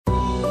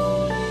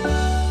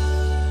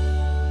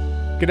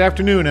Good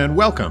afternoon and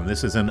welcome.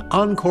 This is an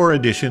encore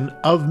edition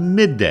of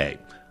Midday.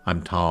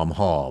 I'm Tom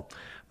Hall.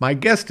 My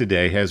guest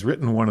today has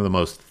written one of the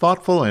most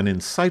thoughtful and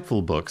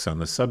insightful books on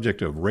the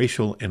subject of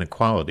racial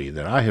inequality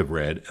that I have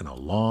read in a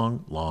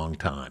long, long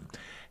time.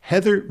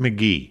 Heather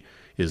McGhee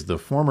is the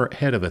former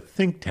head of a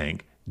think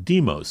tank,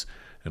 Demos,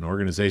 an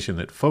organization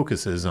that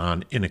focuses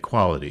on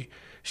inequality.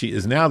 She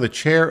is now the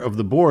chair of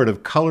the board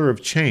of Color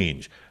of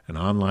Change, an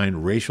online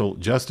racial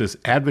justice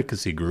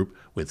advocacy group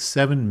with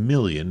 7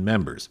 million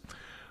members.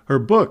 Her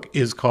book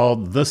is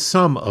called The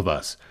Sum of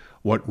Us: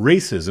 What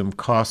Racism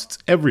Costs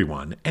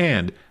Everyone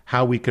and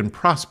How We Can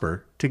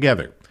Prosper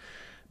Together.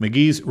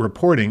 McGhee's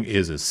reporting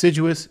is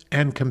assiduous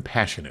and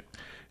compassionate.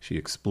 She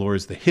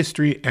explores the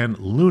history and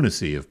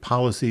lunacy of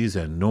policies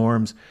and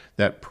norms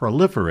that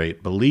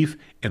proliferate belief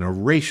in a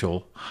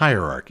racial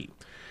hierarchy.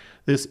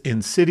 This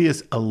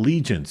insidious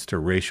allegiance to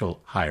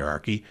racial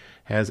hierarchy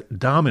has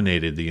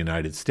dominated the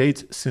United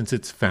States since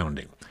its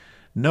founding.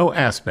 No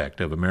aspect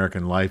of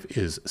American life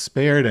is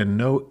spared and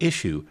no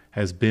issue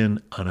has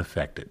been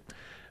unaffected.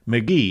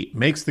 McGhee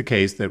makes the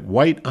case that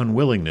white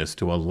unwillingness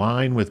to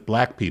align with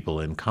black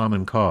people in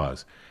common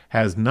cause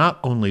has not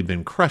only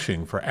been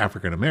crushing for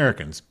African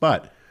Americans,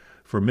 but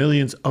for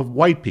millions of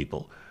white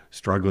people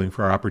struggling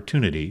for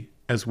opportunity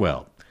as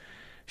well.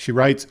 She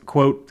writes,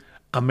 quote,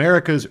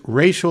 "America's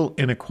racial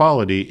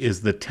inequality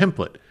is the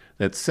template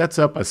that sets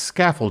up a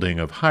scaffolding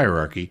of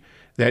hierarchy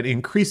that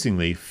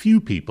increasingly few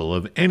people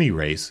of any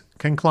race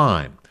can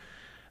climb.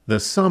 The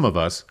Sum of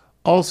Us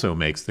also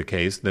makes the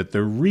case that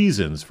the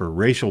reasons for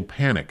racial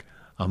panic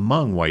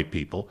among white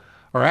people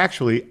are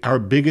actually our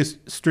biggest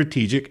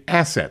strategic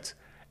assets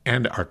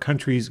and our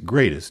country's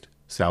greatest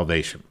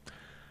salvation."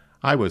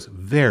 I was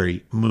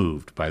very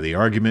moved by the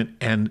argument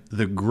and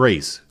the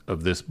grace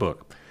of this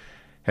book.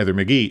 Heather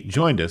McGhee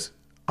joined us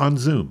on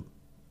Zoom.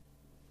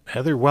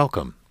 Heather,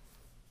 welcome.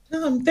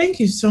 Thank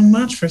you so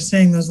much for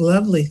saying those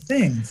lovely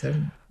things.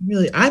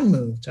 I'm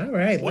moved. All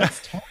right,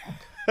 let's talk.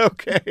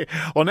 Okay.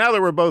 Well, now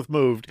that we're both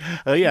moved,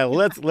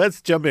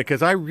 let's jump in,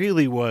 because I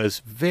really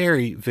was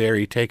very,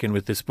 very taken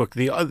with this book.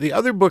 The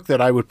other book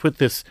that I would put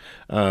this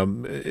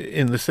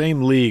in the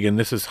same league, and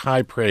this is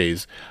high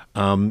praise,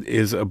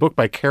 is a book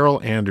by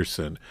Carol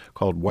Anderson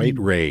called White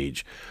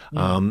Rage.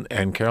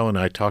 And Carol and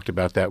I talked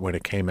about that when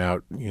it came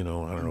out,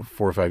 4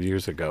 or 5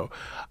 years ago,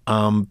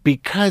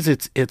 because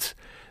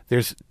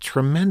there's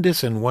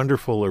tremendous and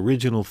wonderful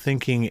original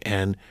thinking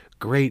and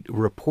great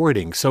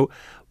reporting. So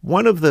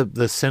one of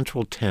the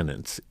central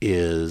tenets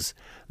is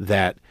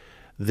that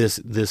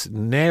this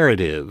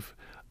narrative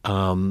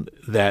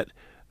that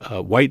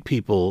white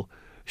people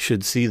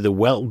should see the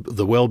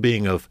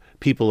well-being of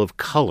people of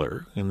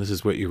color, and this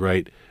is what you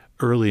write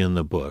early in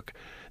the book.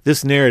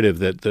 This narrative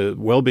that the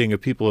well-being of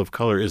people of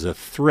color is a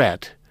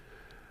threat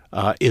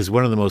is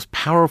one of the most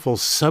powerful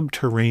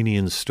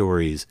subterranean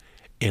stories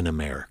in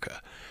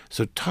America.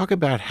 So talk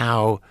about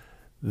how,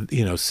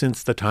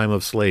 since the time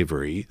of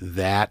slavery,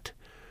 that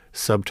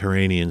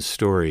subterranean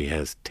story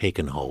has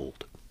taken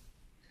hold.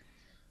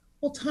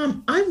 Well,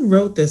 Tom, I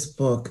wrote this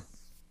book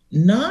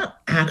not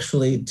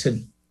actually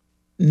to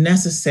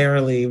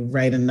necessarily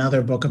write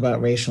another book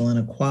about racial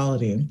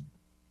inequality,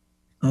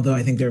 although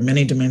I think there are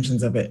many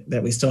dimensions of it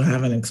that we still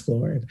haven't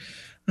explored,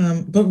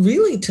 but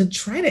really to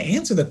try to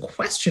answer the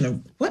question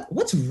of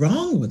what's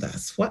wrong with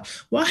us?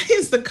 Why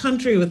is the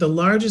country with the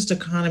largest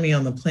economy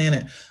on the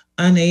planet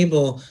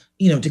unable,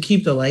 to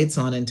keep the lights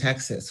on in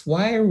Texas?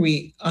 Why are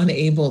we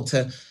unable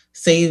to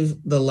save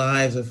the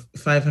lives of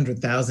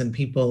 500,000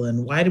 people?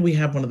 And why do we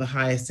have one of the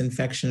highest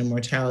infection and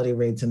mortality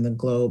rates in the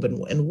globe?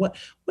 And what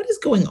is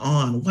going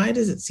on? Why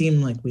does it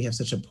seem like we have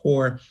such a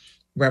poor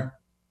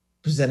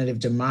representative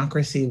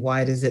democracy?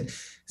 Why does it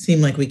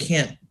seem like we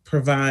can't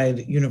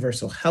provide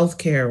universal health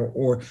care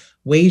or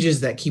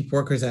wages that keep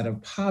workers out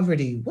of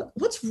poverty?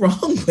 What's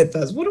wrong with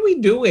us? What are we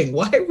doing?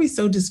 Why are we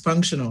so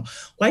dysfunctional?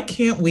 Why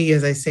can't we,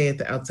 as I say at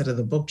the outset of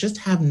the book, just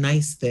have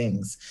nice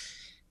things?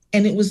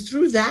 And it was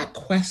through that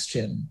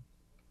question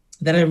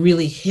that I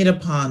really hit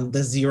upon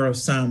the zero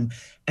sum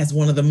as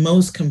one of the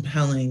most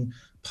compelling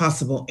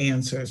possible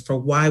answers for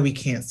why we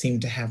can't seem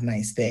to have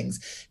nice things.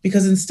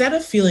 Because instead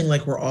of feeling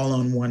like we're all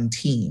on one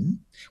team,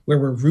 where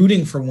we're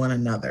rooting for one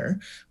another,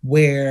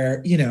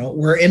 where,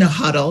 we're in a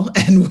huddle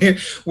and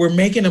we're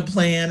making a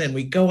plan and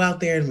we go out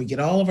there and we get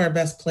all of our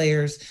best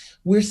players,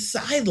 we're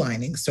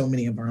sidelining so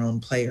many of our own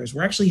players.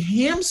 We're actually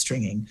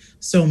hamstringing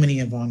so many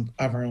of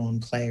our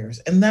own players.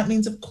 And that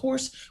means, of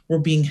course, we're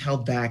being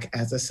held back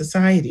as a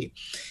society.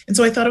 And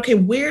so I thought, okay,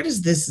 where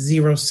does this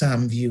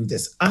zero-sum view,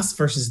 this us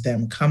versus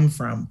them, come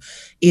from?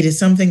 It is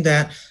something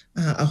that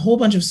a whole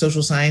bunch of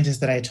social scientists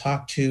that I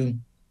talked to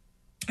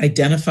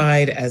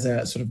identified as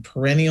a sort of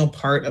perennial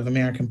part of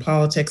American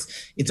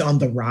politics. It's on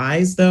the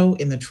rise, though,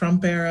 in the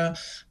Trump era,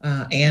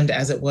 and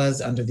as it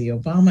was under the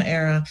Obama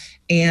era.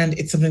 And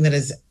it's something that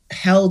is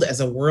held as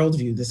a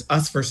worldview, this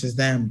us versus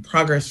them,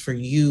 progress for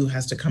you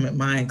has to come at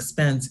my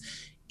expense,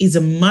 is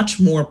a much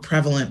more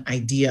prevalent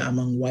idea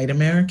among white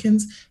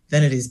Americans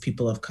than it is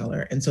people of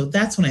color. And so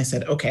that's when I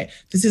said, okay,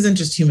 this isn't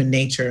just human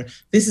nature.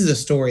 This is a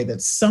story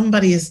that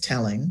somebody is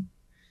telling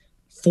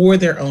for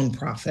their own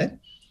profit.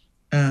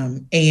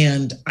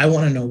 And I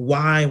want to know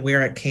why,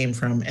 where it came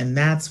from. And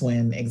that's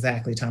when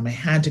exactly, Tom, I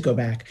had to go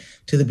back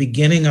to the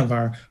beginning of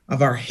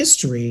our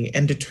history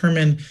and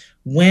determine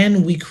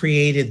when we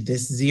created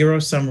this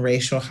zero-sum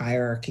racial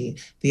hierarchy,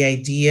 the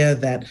idea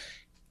that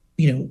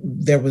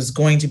there was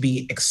going to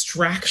be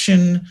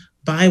extraction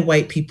by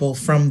white people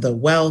from the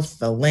wealth,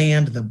 the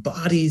land, the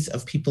bodies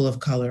of people of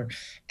color,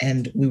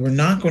 and we were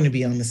not going to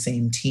be on the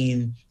same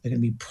team. There's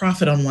going to be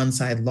profit on one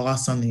side,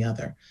 loss on the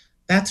other.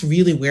 That's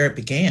really where it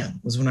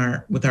began, was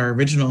with our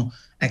original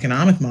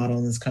economic model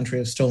in this country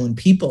of stolen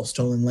people,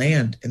 stolen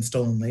land, and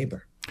stolen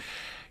labor.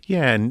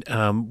 Yeah,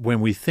 and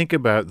when we think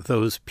about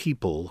those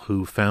people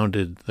who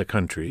founded the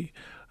country,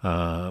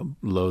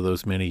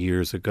 those many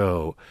years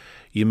ago,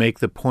 you make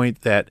the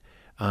point that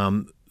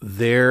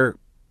their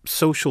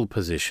social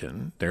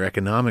position, their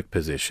economic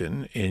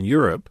position in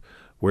Europe,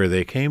 where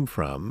they came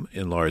from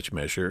in large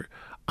measure,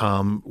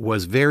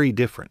 was very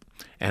different.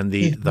 And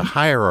the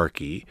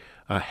hierarchy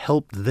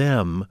helped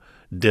them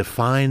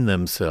define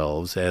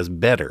themselves as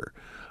better.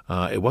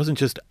 It wasn't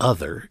just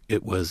other,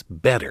 it was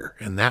better.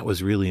 And that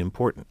was really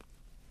important.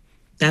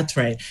 That's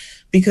right.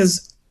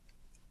 Because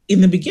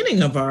in the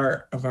beginning of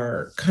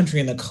our country,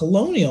 in the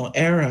colonial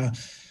era,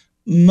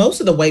 most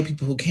of the white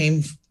people who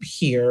came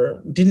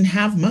here didn't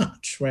have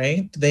much,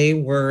 right? They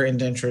were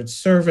indentured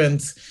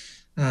servants.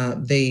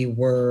 They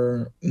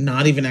were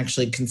not even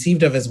actually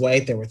conceived of as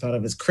white. They were thought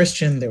of as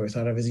Christian. They were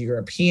thought of as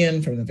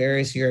European from the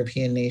various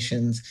European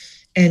nations.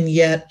 And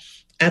yet,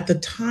 at the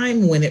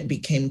time when it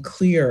became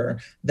clear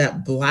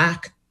that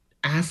Black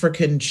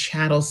African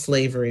chattel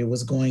slavery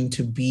was going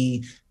to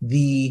be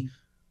the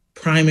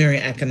primary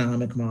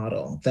economic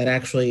model, that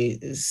actually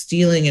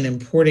stealing and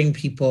importing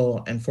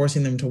people and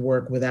forcing them to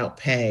work without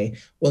pay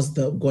was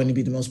going to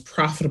be the most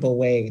profitable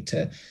way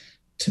to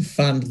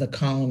fund the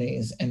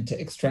colonies and to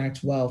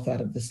extract wealth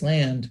out of this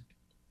land,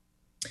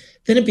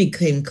 then it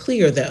became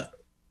clear that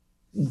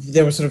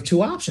there were sort of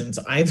two options.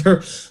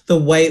 Either the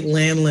white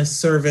landless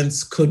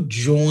servants could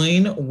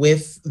join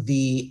with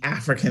the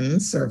African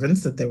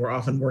servants that they were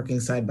often working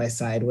side by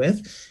side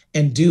with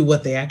and do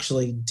what they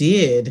actually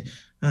did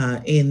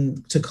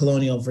into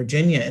colonial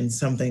Virginia in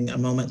a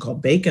moment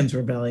called Bacon's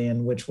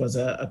Rebellion, which was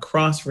a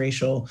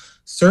cross-racial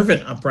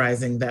servant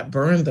uprising that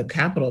burned the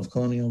capital of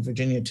colonial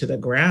Virginia to the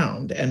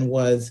ground and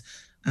was,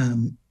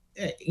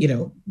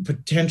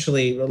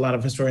 potentially, a lot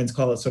of historians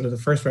call it sort of the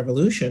first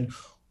revolution.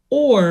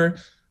 Or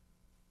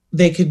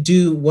they could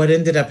do what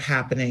ended up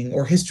happening,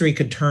 or history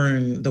could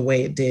turn the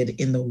way it did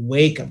in the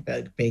wake of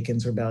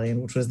Bacon's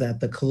Rebellion, which was that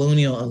the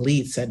colonial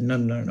elite said,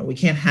 no, we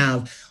can't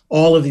have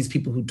all of these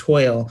people who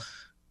toil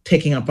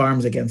taking up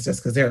arms against us,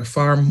 because there are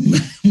far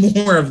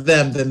more of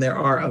them than there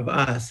are of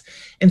us.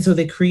 And so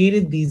they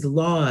created these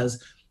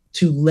laws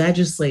to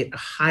legislate a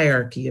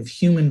hierarchy of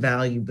human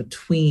value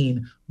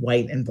between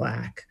white and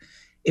Black.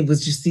 It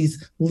was just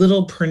these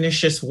little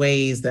pernicious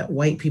ways that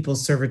white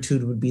people's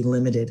servitude would be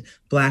limited,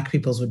 Black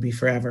people's would be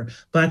forever.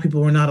 Black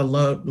people were not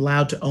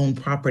allowed to own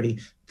property.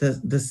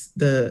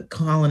 The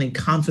colony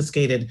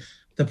confiscated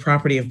the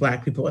property of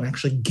Black people and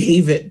actually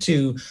gave it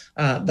to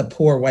the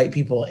poor white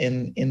people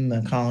in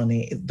the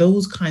colony.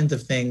 Those kinds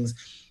of things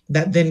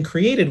that then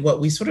created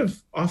what we sort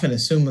of often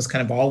assume was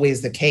kind of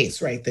always the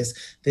case, right?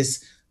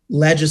 This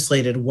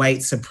legislated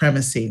white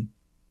supremacy.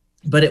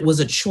 But it was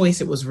a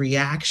choice, it was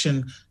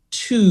reaction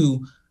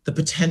to the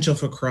potential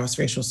for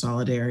cross-racial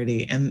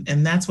solidarity. And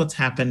that's what's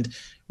happened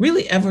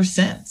really ever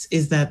since,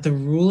 is that the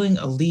ruling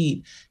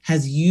elite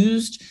has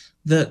used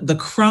the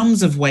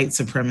crumbs of white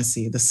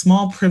supremacy, the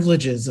small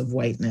privileges of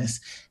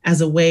whiteness,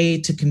 as a way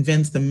to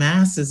convince the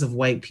masses of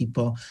white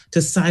people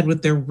to side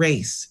with their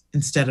race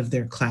instead of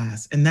their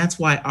class. And that's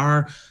why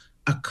our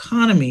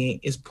economy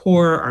is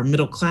poorer, our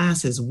middle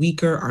class is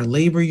weaker, our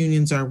labor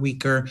unions are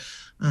weaker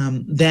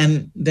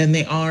than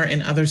they are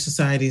in other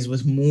societies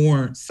with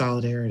more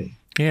solidarity.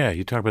 Yeah,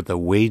 you talk about the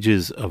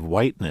wages of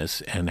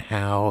whiteness and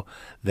how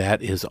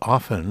that is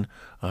often,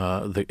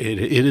 it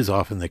is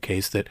often the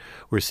case that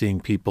we're seeing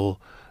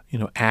people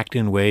act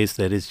in ways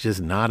that is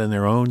just not in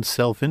their own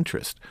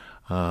self-interest.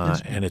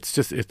 Right. And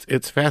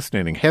it's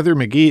fascinating. Heather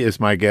McGhee is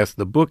my guest.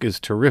 The book is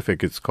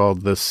terrific. It's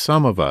called The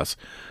Sum of Us,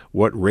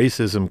 What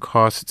Racism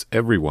Costs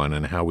Everyone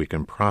and How We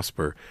Can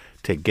Prosper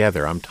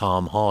Together. I'm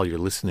Tom Hall. You're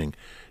listening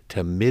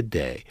to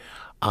Midday.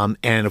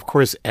 And of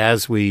course,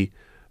 as we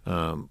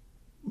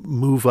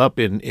move up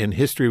in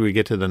history, we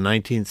get to the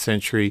 19th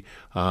century,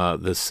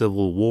 the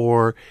Civil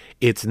War.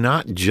 It's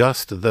not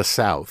just the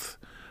South,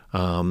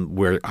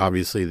 where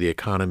obviously the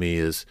economy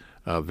is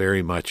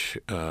very much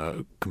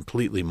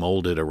completely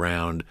molded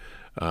around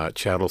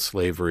chattel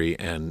slavery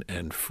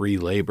and free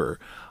labor.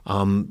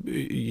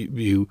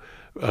 You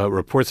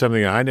report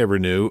something I never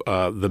knew.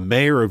 The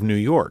mayor of New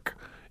York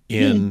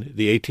in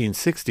the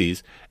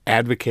 1860s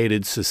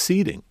advocated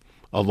seceding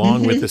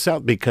along with the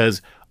South,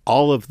 because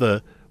all of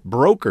the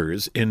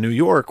brokers in New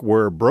York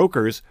were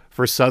brokers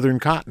for Southern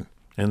cotton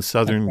and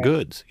Southern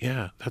goods.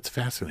 Yeah, that's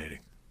fascinating.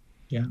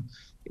 Yeah.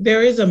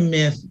 There is a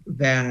myth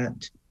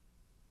that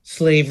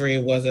slavery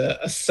was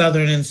a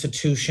Southern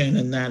institution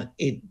and that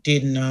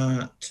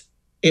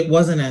it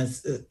wasn't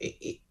as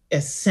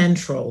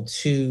central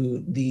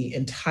to the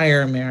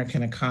entire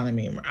American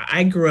economy.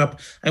 I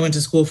went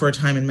to school for a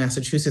time in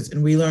Massachusetts,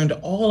 and we learned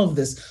all of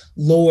this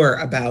lore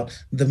about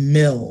the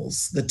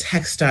mills, the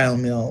textile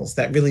mills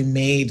that really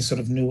made sort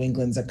of New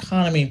England's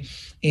economy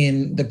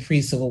in the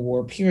pre-Civil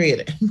War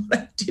period. And what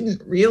I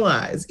didn't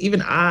realize,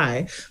 even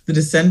I, the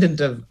descendant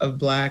of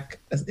Black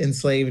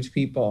enslaved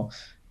people,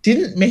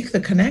 didn't make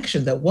the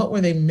connection that what were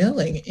they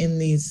milling in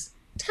these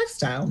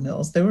textile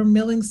mills? They were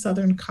milling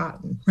Southern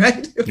cotton,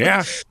 right?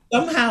 Yeah.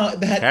 Somehow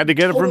that had to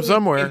get it from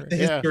somewhere. The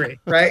history,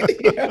 right?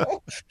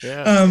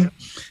 Yeah.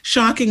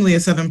 Shockingly, a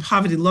Southern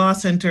Poverty Law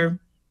Center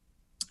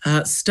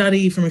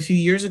study from a few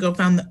years ago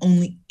found that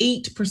only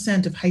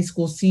 8% of high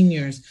school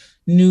seniors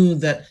knew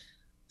that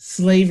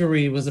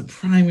slavery was a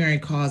primary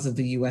cause of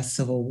the US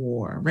Civil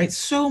War, right?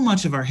 So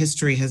much of our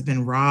history has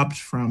been robbed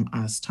from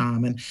us,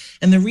 Tom. And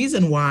the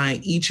reason why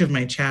each of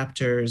my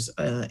chapters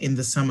in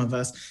The Sum of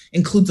Us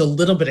includes a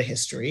little bit of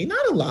history,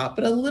 not a lot,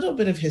 but a little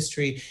bit of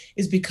history,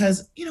 is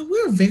because,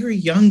 we're a very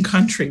young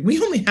country.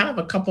 We only have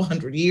a couple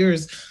hundred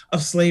years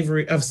of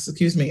slavery, that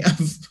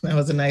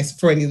was a nice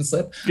Freudian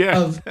slip,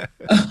 yeah.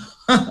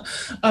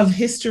 of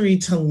history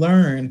to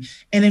learn.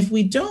 And if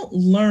we don't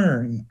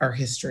learn our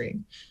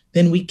history,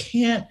 then we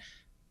can't,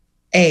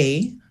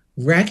 A,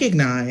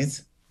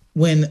 recognize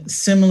when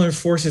similar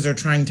forces are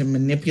trying to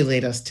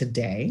manipulate us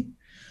today,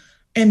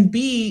 and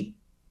B,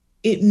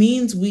 it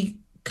means we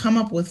come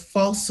up with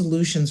false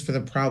solutions for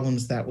the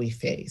problems that we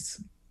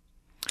face.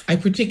 I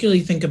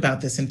particularly think about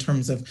this in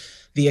terms of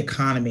the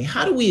economy.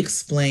 How do we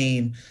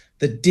explain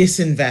the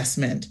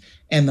disinvestment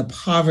and the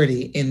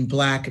poverty in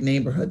Black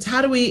neighborhoods?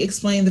 How do we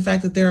explain the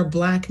fact that there are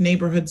Black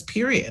neighborhoods,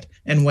 period,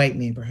 and white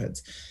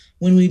neighborhoods,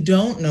 when we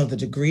don't know the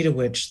degree to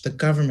which the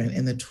government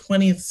in the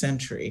 20th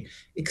century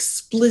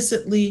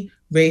explicitly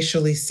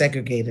racially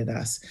segregated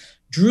us,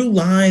 drew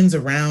lines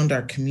around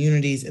our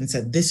communities and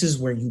said, this is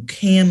where you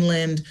can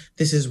lend,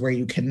 this is where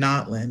you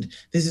cannot lend,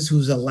 this is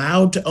who's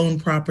allowed to own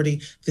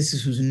property, this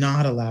is who's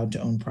not allowed to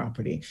own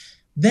property?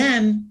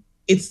 Then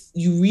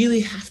you really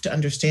have to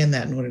understand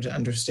that in order to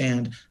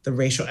understand the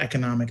racial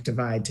economic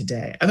divide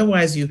today.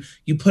 Otherwise, you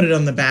put it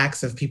on the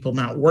backs of people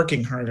not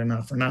working hard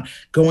enough or not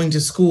going to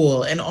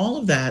school, and all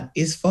of that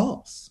is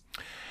false.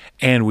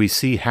 And we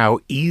see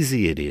how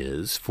easy it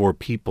is for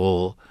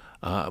people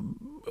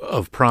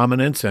of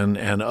prominence and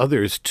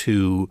others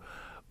to,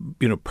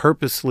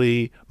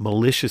 purposely,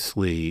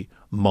 maliciously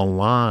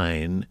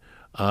malign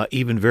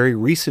even very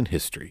recent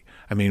history.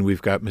 I mean,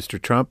 we've got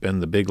Mr. Trump and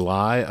the big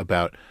lie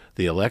about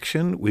the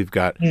election. We've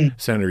got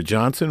Senator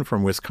Johnson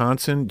from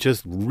Wisconsin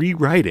just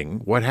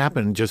rewriting what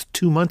happened just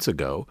 2 months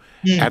ago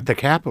at the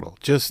Capitol,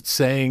 just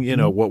saying,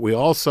 what we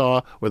all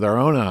saw with our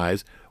own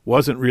eyes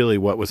wasn't really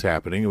what was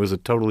happening. It was a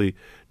totally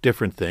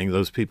different thing.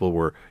 Those people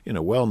were,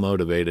 well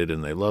motivated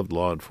and they loved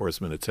law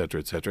enforcement, et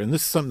cetera, et cetera. And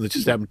this is something that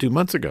just happened 2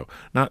 months ago,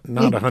 not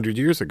 100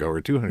 years ago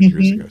or 200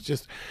 years ago.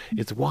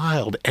 It's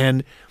wild.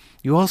 And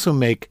you also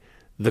make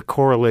the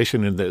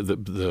correlation and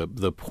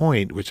the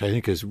point, which I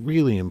think is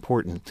really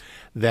important,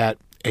 that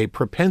a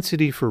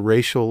propensity for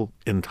racial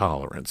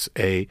intolerance,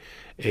 a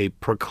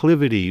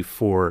proclivity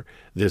for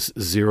this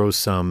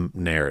zero-sum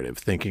narrative,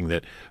 thinking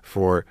that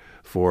for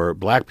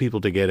Black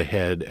people to get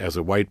ahead as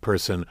a white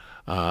person,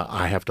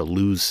 I have to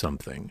lose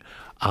something.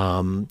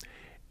 That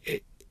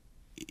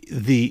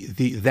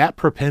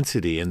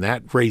propensity and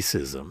that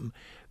racism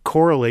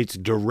correlates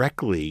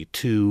directly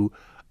to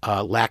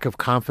lack of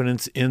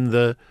confidence in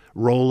the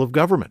role of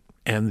government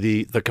and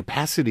the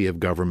capacity of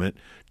government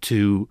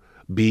to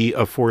be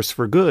a force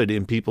for good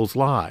in people's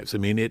lives. I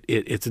mean,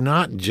 it's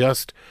not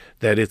just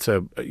that it's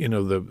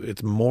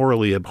it's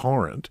morally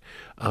abhorrent,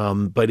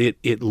 but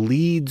it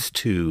leads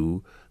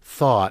to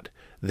thought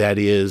that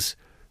is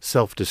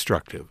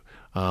self-destructive,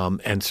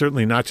 and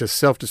certainly not just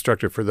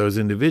self-destructive for those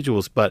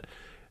individuals, but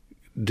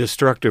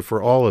destructive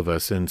for all of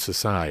us in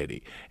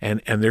society.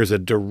 And there's a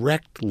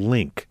direct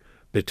link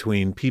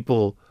between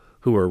people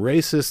who are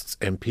racists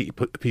and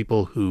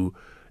people who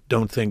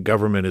don't think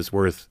government is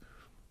worth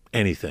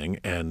anything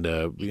and,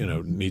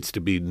 needs to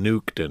be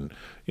nuked and,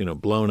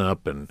 blown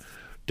up and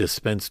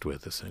dispensed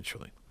with,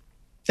 essentially.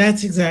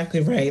 That's exactly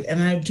right.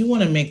 And I do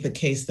want to make the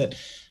case that,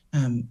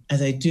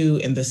 as I do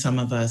in The Sum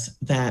of Us,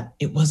 that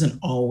it wasn't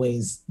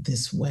always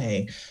this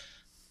way.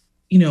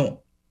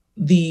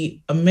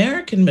 The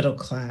American middle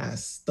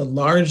class, the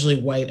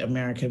largely white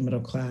American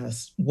middle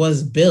class,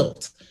 was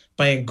built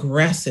by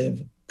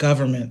aggressive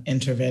government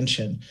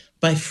intervention,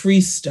 by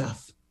free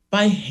stuff,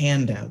 by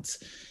handouts,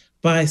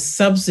 by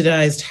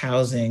subsidized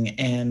housing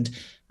and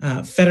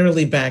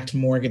federally backed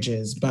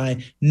mortgages,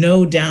 by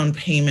no down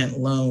payment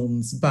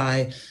loans,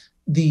 by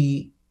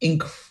the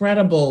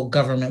incredible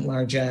government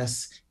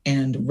largesse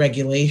and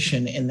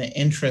regulation in the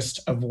interest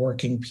of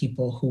working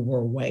people who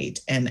were white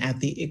and at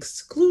the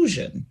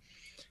exclusion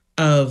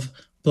of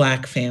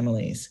Black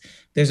families.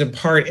 There's a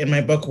part in my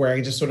book where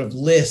I just sort of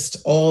list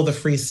all the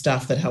free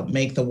stuff that helped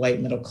make the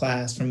white middle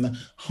class, from the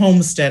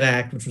Homestead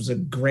Act, which was a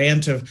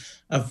grant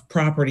of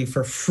property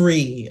for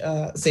free,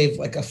 save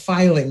like a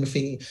filing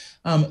fee,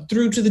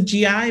 through to the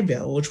GI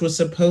Bill, which was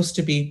supposed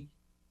to be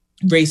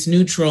race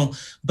neutral,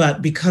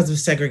 but because of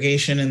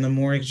segregation in the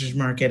mortgage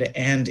market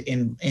and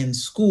in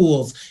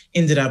schools,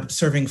 ended up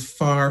serving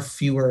far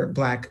fewer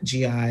Black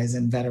GIs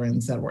and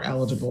veterans that were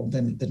eligible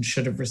than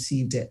should have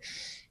received it.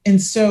 And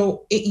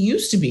so it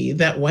used to be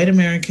that white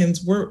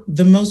Americans were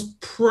the most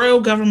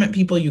pro-government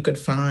people you could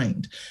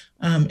find.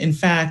 In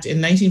fact,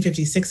 in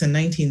 1956 and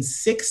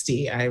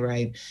 1960, I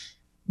write,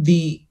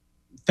 the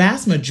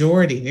vast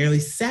majority, nearly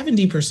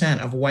 70%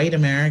 of white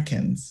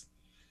Americans,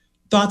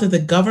 thought that the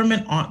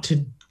government ought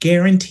to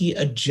guarantee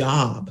a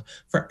job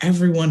for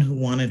everyone who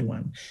wanted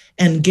one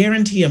and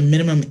guarantee a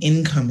minimum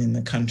income in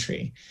the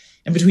country.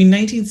 And between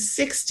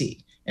 1960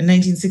 and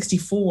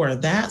 1964,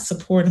 that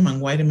support among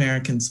white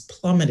Americans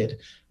plummeted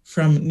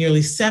from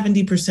nearly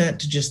 70%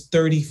 to just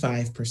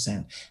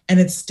 35%. And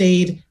it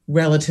stayed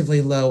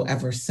relatively low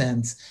ever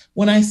since.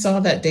 When I saw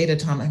that data,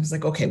 Tom, I was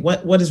like, okay,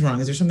 what is wrong?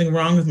 Is there something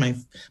wrong with my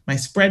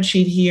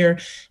spreadsheet here?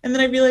 And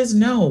then I realized,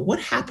 no, what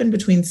happened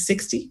between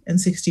 60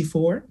 and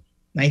 64?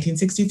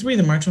 1963,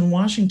 the March on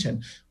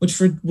Washington,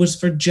 which was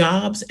for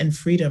jobs and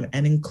freedom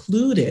and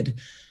included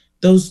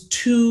those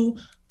two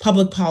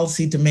public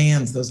policy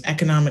demands, those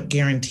economic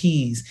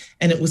guarantees.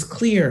 And it was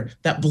clear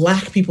that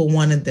Black people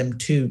wanted them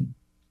too.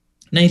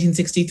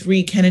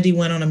 1963, Kennedy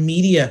went on a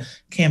media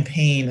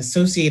campaign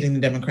associating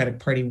the Democratic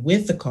Party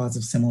with the cause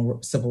of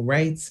civil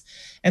rights.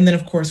 And then,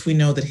 of course, we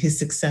know that his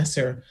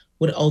successor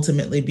would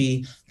ultimately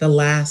be the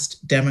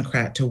last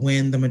Democrat to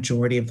win the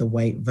majority of the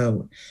white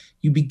vote.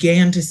 You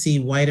began to see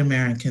white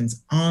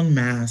Americans en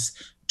masse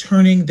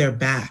turning their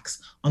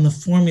backs on the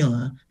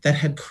formula that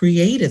had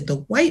created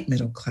the white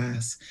middle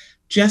class,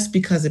 just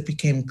because it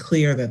became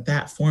clear that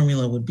that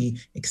formula would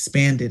be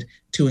expanded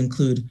to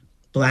include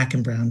Black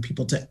and brown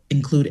people, to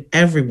include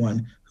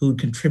everyone who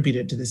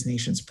contributed to this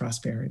nation's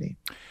prosperity.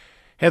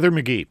 Heather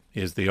McGhee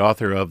is the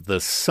author of The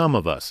Sum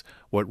of Us: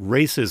 What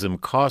Racism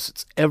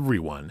Costs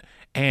Everyone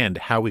and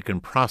How We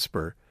Can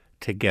Prosper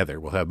Together.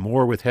 We'll have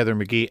more with Heather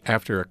McGhee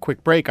after a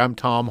quick break. I'm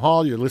Tom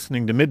Hall. You're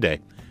listening to Midday.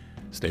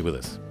 Stay with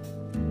us.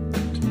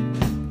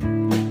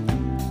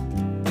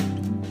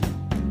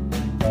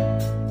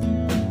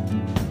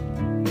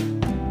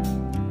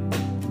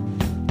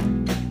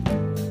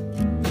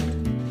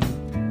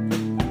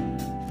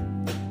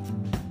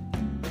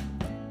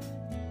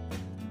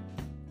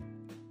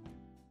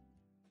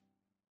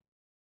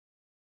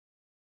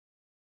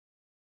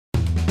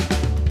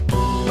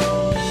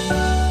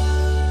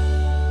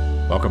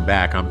 Welcome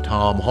back. I'm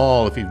Tom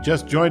Hall. If you've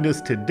just joined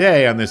us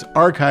today on this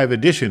archive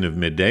edition of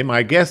Midday,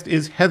 my guest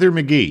is Heather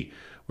McGhee.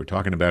 We're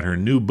talking about her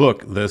new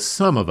book, The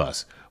Sum of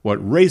Us: What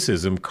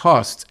Racism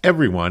Costs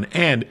Everyone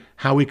and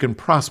How We Can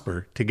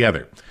Prosper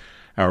Together.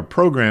 Our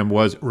program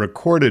was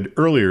recorded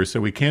earlier,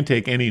 so we can't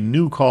take any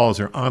new calls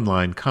or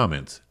online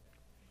comments.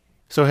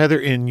 So, Heather,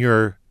 in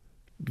your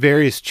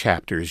various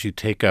chapters, you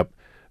take up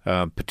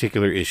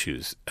particular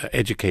issues: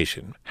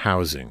 education,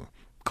 housing,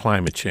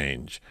 climate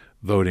change,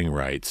 voting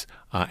rights,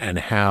 and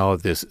how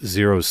this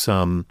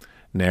zero-sum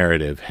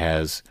narrative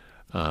has,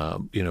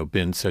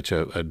 been such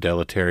a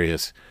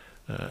deleterious,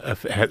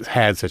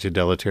 had such a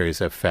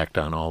deleterious effect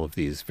on all of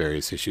these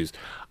various issues.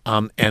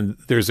 And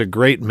there's a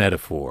great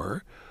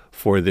metaphor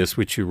for this,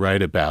 which you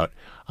write about,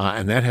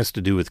 and that has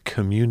to do with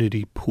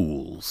community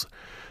pools.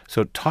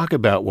 So talk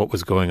about what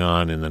was going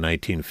on in the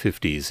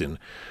 1950s in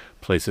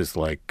places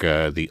like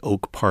the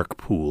Oak Park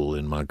Pool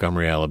in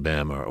Montgomery,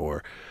 Alabama,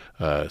 or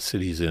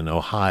cities in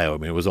Ohio. I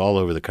mean, it was all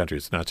over the country.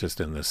 It's not just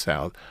in the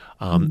South.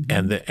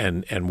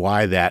 And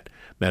why that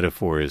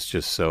metaphor is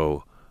just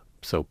so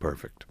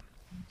perfect.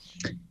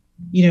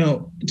 You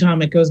know,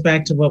 Tom, it goes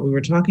back to what we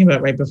were talking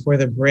about right before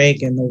the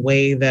break, and the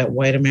way that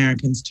white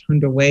Americans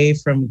turned away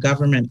from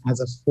government as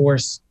a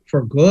force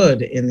for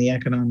good in the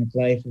economic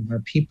life of our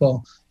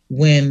people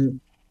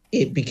when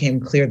it became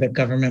clear that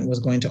government was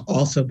going to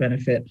also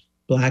benefit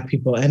Black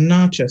people and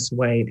not just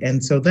white.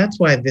 And so that's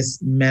why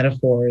this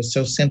metaphor is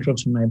so central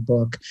to my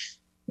book.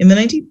 In the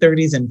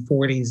 1930s and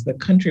 40s, the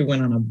country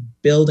went on a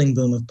building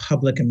boom of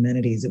public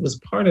amenities. It was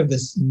part of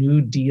this New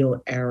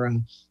Deal era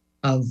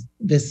of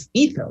this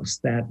ethos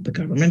that the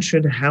government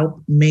should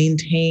help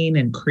maintain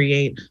and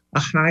create a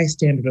high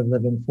standard of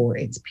living for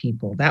its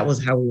people. That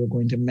was how we were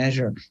going to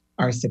measure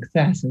our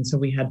success. And so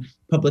we had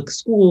public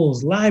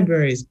schools,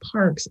 libraries,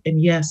 parks,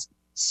 and yes,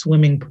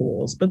 swimming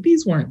pools. But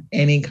these weren't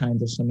any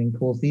kinds of swimming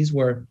pools. These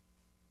were,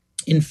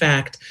 in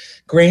fact,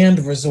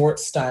 grand resort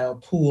style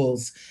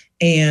pools.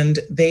 And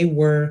they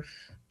were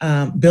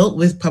built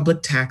with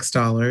public tax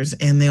dollars,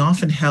 and they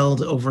often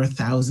held over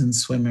 1,000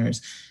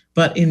 swimmers.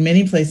 But in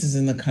many places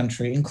in the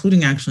country,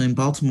 including actually in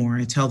Baltimore,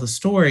 I tell the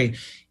story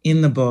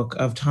in the book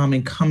of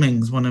Tommy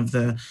Cummings, one of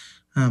the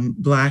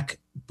Black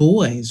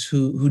boys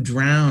who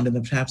drowned in the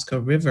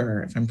Patapsco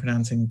River, if I'm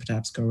pronouncing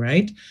Patapsco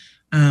right,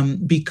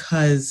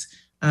 because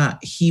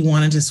he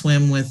wanted to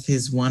swim with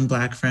his one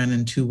Black friend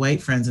and two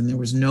white friends, and there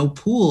was no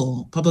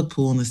public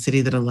pool in the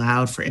city that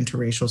allowed for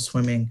interracial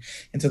swimming.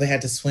 And so they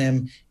had to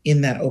swim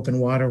in that open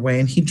waterway,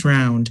 and he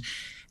drowned.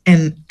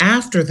 And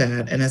after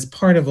that, and as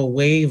part of a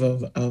wave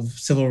of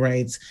civil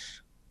rights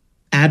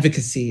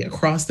advocacy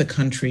across the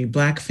country,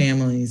 Black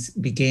families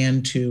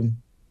began to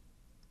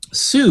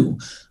sue,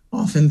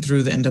 often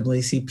through the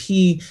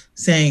NAACP,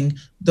 saying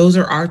those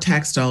are our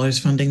tax dollars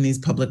funding these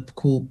public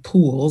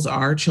pools.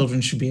 Our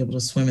children should be able to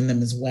swim in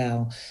them as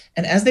well.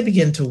 And as they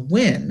began to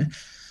win,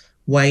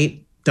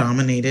 white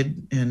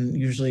dominated and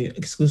usually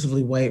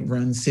exclusively white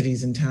run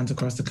cities and towns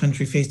across the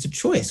country faced a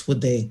choice.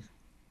 Would they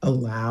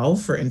allow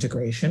for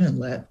integration and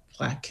let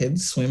Black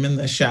kids swim in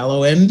the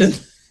shallow end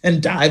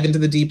and dive into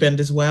the deep end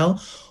as well?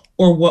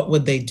 Or what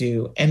would they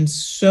do? And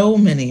so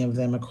many of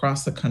them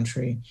across the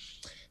country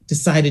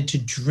decided to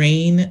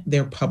drain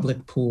their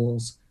public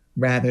pools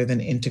rather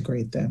than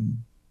integrate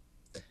them.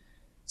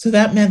 So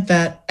that meant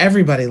that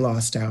everybody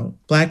lost out.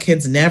 Black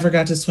kids never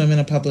got to swim in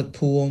a public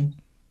pool.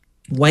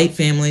 White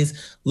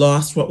families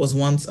lost what was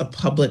once a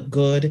public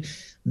good.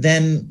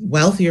 Then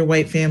wealthier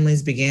white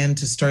families began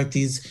to start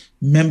these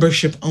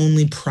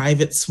membership-only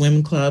private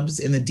swim clubs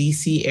in the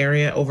DC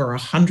area. Over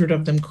 100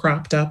 of them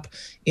cropped up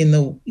in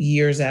the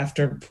years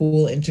after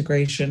pool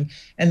integration.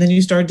 And then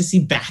you started to see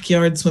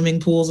backyard swimming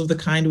pools of the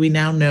kind we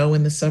now know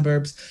in the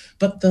suburbs.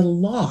 But the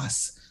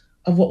loss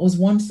of what was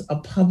once a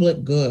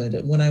public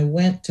good, when I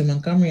went to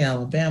Montgomery,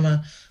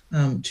 Alabama,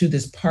 to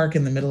this park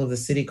in the middle of the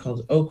city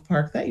called Oak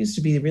Park, that used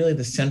to be really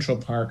the central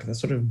park, the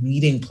sort of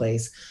meeting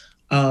place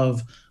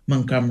of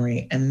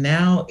Montgomery. And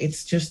now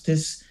it's just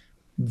this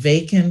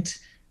vacant,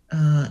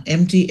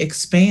 empty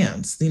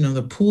expanse. You know,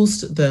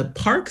 the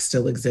park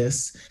still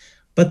exists,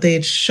 but they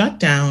had shut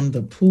down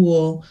the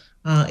pool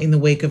in the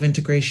wake of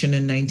integration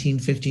in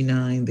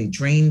 1959. They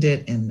drained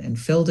it and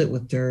filled it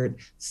with dirt,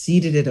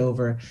 seeded it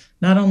over.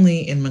 Not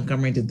only in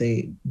Montgomery did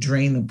they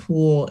drain the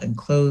pool and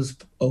close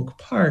Oak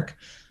Park,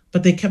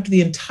 but they kept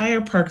the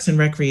entire Parks and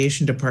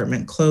Recreation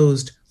Department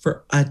closed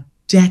for a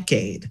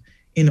decade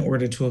in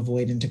order to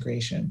avoid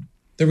integration.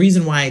 The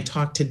reason why I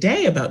talk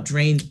today about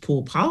drained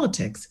pool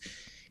politics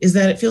is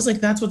that it feels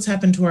like that's what's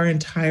happened to our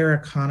entire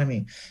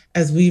economy,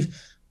 as we've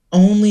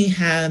only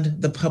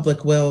had the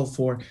public will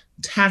for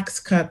tax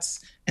cuts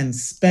and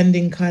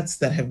spending cuts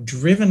that have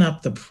driven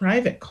up the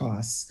private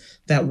costs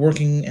that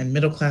working and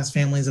middle-class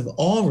families of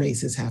all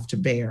races have to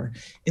bear,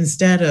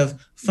 instead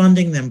of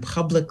funding them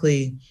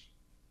publicly,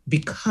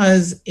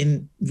 because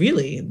in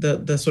really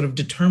the sort of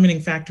determining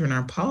factor in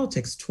our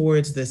politics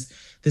towards this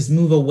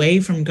move away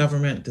from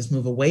government, this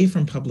move away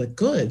from public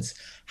goods,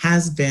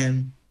 has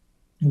been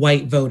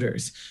white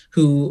voters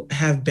who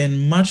have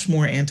been much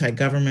more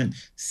anti-government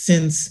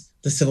since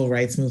the civil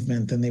rights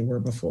movement than they were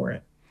before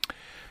it.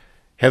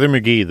 Heather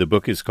McGhee, the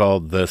book is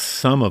called The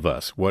Sum of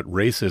Us, What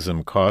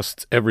Racism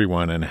Costs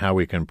Everyone and How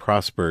We Can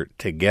Prosper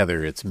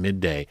Together. It's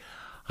midday.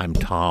 I'm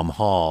Tom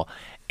Hall.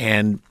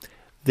 And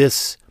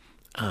this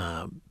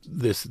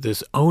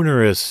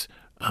onerous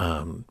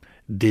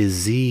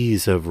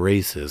disease of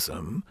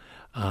racism,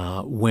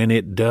 when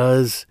it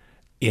does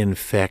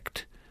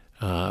infect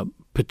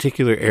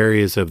particular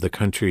areas of the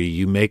country,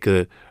 you make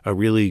a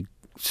really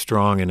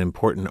strong and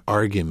important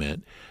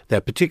argument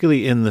that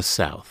particularly in the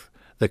South,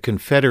 the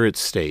Confederate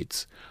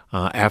States,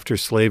 after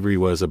slavery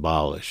was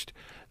abolished,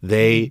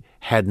 they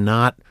had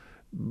not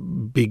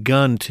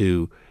begun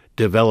to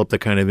develop the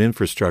kind of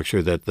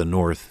infrastructure that the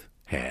North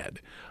had.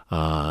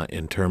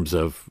 In terms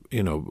of,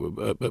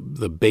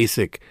 the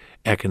basic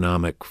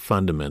economic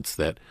fundaments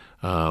that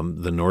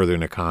the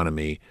Northern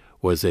economy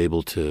was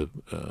able to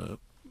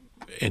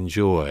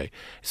enjoy.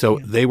 So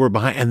they were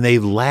behind, and they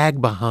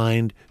lag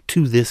behind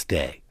to this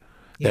day.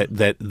 Yeah.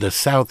 That the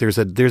South, there's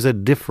a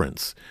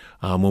difference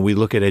when we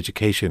look at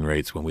education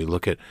rates, when we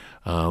look at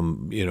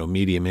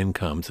medium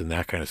incomes and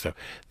that kind of stuff.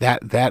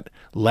 That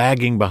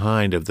lagging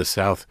behind of the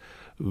South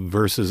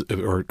versus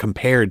or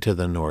compared to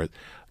the North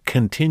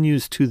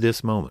continues to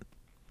this moment.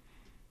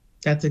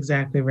 That's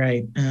exactly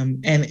right.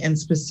 And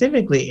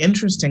specifically,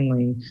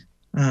 interestingly,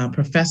 a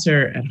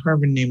professor at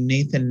Harvard named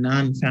Nathan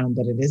Nunn found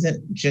that it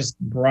isn't just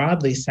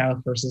broadly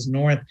South versus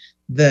North.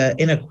 The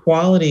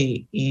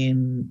inequality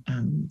in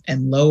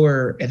and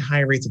lower at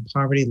higher rates of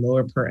poverty,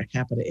 lower per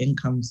capita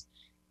incomes,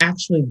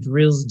 actually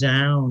drills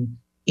down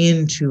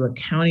into a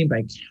county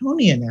by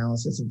county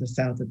analysis of the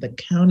South, that the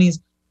counties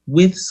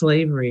with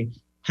slavery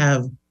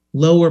have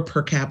lower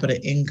per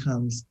capita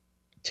incomes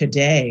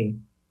today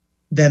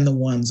than the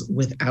ones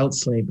without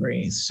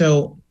slavery.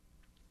 So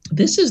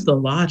this is the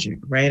logic,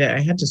 right? I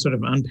had to sort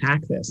of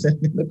unpack this in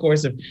the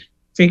course of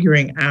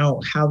figuring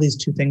out how these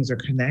two things are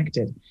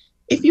connected.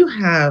 If you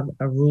have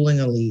a ruling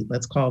elite,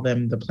 let's call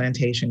them the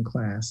plantation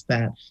class,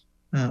 that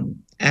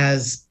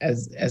as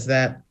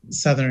that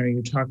Southerner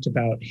you talked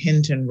about,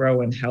 Hinton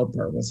Rowan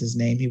Helper was his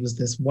name. He was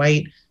this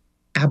white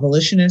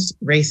abolitionist,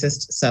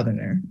 racist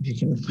Southerner,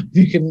 if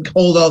you can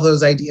hold all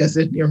those ideas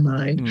in your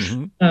mind.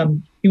 Mm-hmm.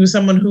 He was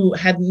someone who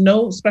had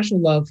no special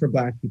love for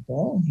Black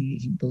people.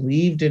 He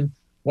believed in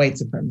white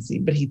supremacy,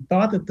 but he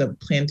thought that the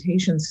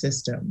plantation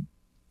system,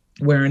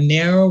 where a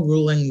narrow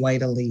ruling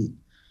white elite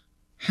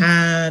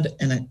had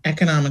an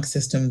economic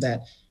system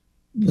that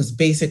was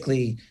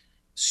basically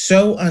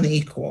so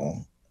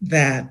unequal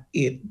that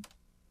it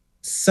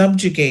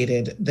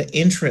subjugated the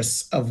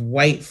interests of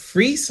white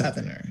free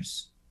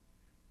Southerners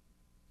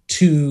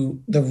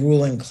to the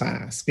ruling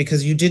class,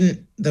 because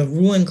the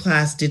ruling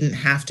class didn't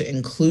have to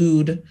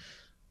include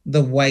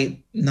the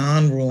white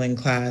non-ruling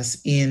class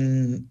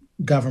in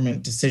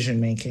government decision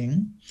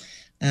making,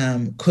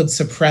 could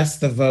suppress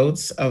the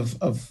votes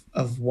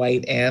of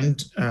white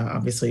and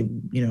obviously,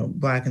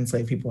 Black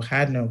enslaved people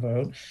had no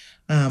vote,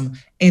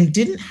 and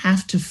didn't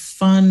have to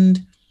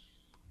fund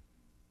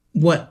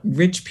what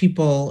rich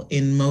people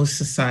in most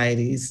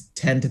societies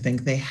tend to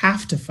think they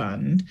have to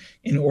fund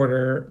in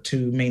order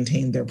to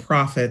maintain their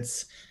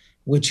profits,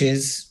 which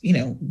is,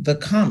 the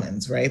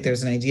commons, right?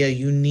 There's an idea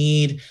you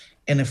need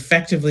an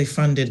effectively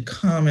funded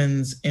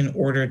commons in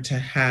order to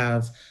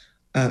have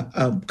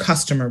a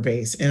customer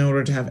base, in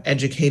order to have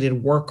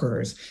educated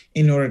workers,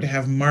 in order to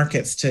have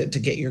markets to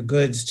get your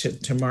goods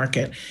to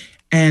market.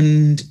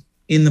 And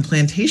in the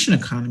plantation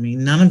economy,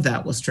 none of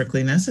that was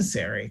strictly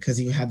necessary because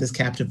you had this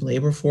captive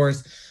labor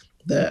force.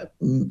 The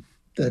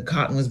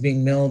cotton was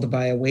being milled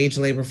by a wage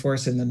labor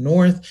force in the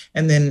North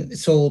and then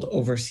sold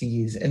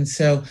overseas. And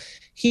so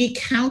he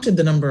counted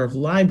the number of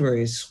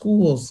libraries,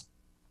 schools,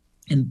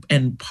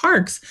 and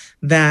parks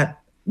that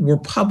were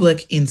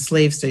public in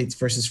slave states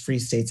versus free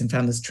states and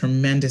found this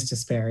tremendous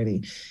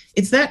disparity.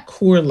 It's that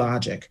core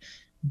logic.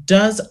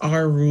 Does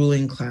our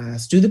ruling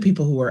class, do the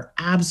people who are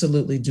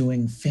absolutely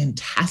doing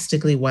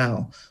fantastically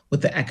well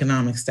with the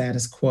economic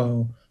status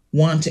quo,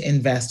 want to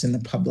invest in the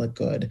public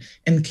good?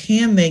 And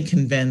can they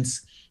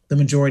convince the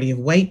majority of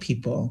white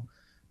people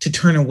to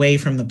turn away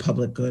from the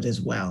public good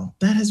as well?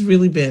 That has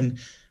really been,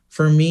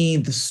 for me,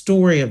 the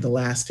story of the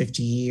last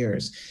 50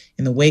 years.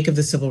 In the wake of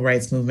the civil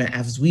rights movement,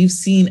 as we've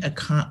seen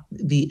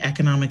the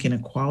economic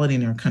inequality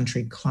in our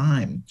country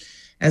climb,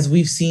 as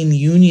we've seen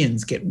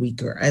unions get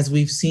weaker, as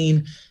we've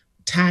seen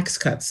tax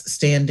cuts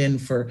stand in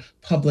for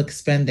public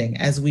spending,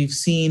 as we've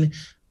seen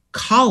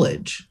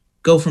college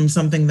go from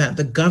something that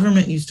the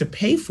government used to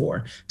pay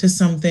for to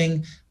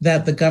something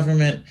that the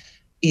government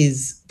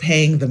is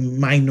paying the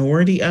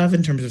minority of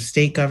in terms of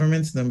state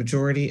governments. The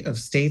majority of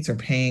states are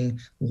paying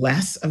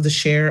less of the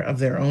share of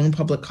their own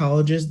public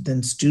colleges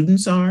than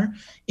students are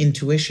in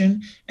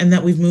tuition, and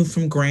that we've moved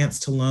from grants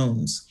to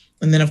loans.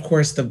 And then, of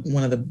course,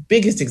 one of the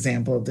biggest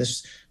example of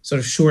this sort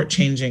of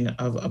shortchanging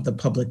of the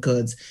public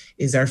goods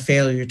is our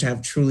failure to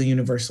have truly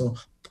universal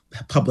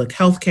public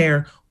health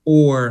care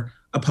or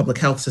a public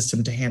health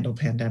system to handle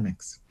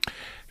pandemics.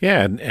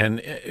 Yeah,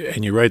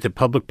 and you're right that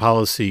public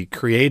policy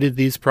created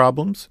these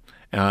problems,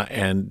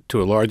 and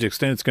to a large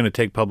extent, it's going to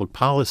take public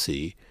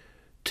policy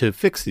to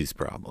fix these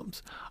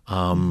problems.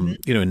 In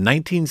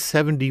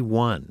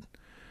 1971,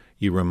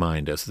 you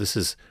remind us, this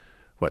is,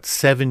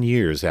 7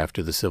 years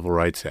after the Civil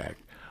Rights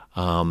Act,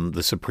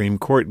 the Supreme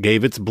Court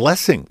gave its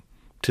blessing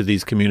to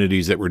these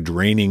communities that were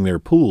draining their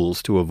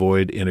pools to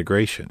avoid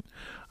integration.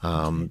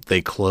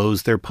 They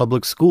closed their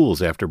public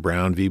schools after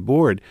Brown v.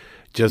 Board,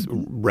 just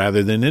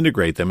rather than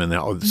integrate them. And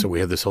now, so we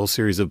have this whole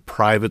series of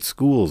private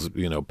schools,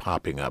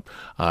 popping up.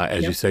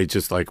 As you say,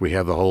 just like we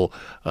have the whole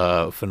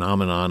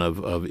phenomenon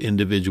of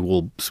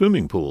individual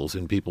swimming pools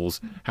in people's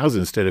houses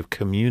instead of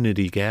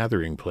community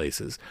gathering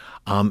places.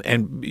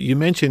 And you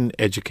mentioned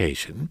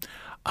education.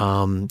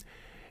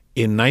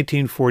 In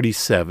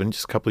 1947,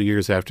 just a couple of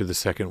years after the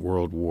Second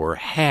World War,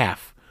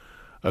 half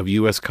of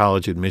U.S.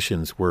 college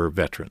admissions were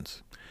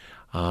veterans.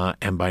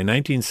 And by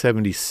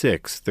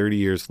 1976, 30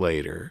 years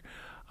later,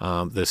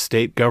 the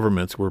state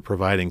governments were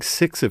providing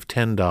 $6 of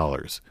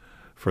 $10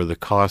 for the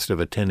cost of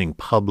attending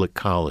public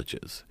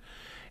colleges.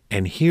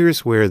 And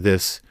here's where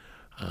this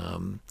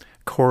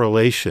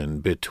correlation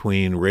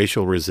between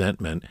racial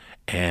resentment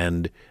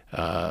and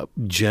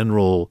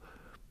general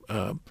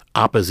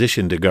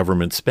opposition to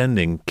government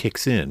spending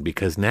kicks in,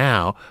 because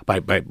now, by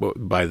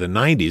the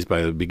 90s,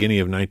 by the beginning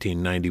of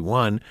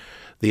 1991,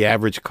 the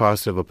average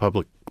cost of a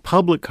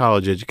public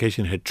college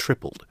education had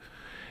tripled.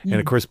 And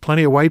of course,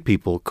 plenty of white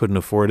people couldn't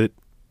afford it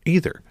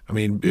either. I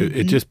mean,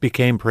 it just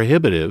became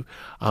prohibitive.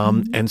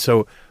 And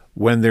so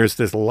when there's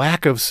this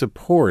lack of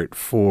support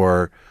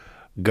for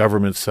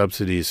government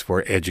subsidies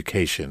for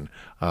education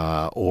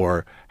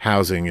or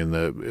housing in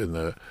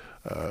the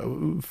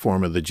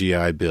form of the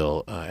GI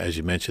Bill, as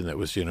you mentioned, that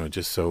was,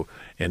 just so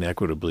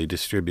inequitably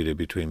distributed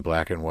between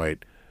black and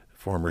white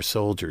former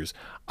soldiers,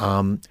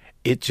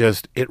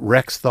 it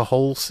wrecks the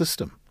whole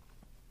system.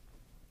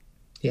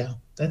 Yeah,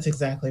 that's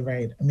exactly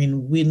right. I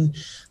mean,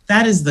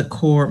 that is the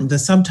core, the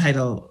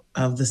subtitle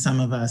of The Sum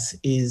of Us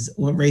is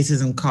what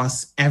racism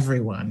costs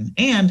everyone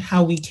and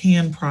how we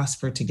can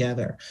prosper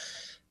together.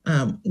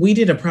 We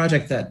did a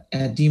project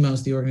at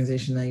Demos, the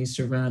organization that I used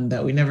to run,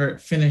 that we never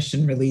finished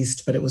and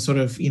released, but it was sort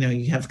of,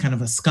 you have kind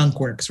of a skunk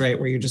works, right?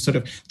 Where you're just sort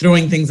of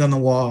throwing things on the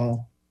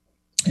wall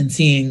and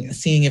seeing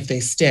if they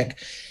stick.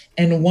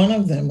 And one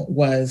of them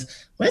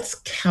was, let's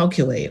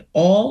calculate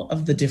all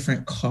of the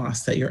different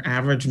costs that your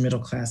average middle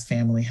class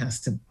family has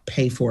to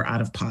pay for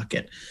out of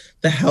pocket: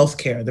 the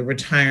healthcare, the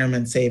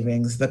retirement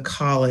savings, the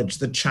college,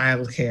 the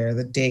childcare,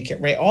 the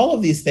daycare, right? All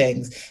of these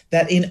things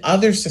that in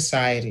other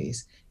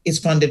societies is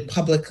funded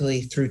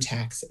publicly through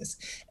taxes.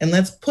 And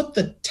let's put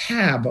the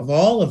tab of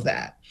all of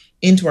that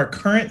into our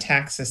current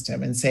tax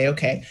system and say,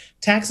 okay,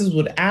 taxes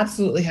would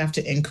absolutely have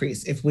to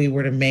increase if we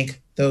were to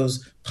make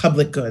those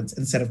public goods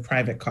instead of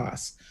private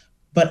costs.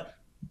 But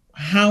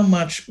how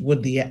much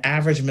would the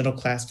average middle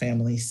class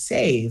family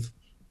save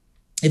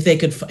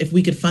if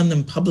we could fund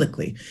them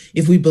publicly,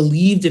 if we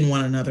believed in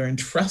one another and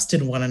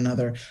trusted one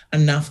another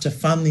enough to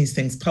fund these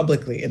things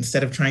publicly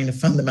instead of trying to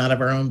fund them out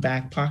of our own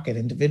back pocket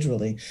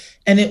individually?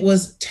 And it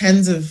was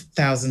tens of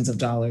thousands of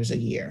dollars a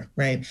year,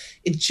 right?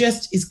 It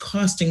just is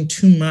costing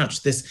too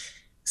much, this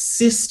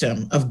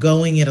system of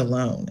going it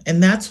alone.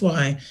 And that's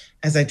why,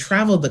 as I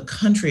traveled the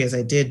country as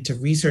I did to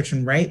research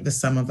and write The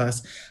Sum of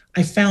Us,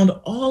 I found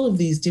all of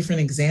these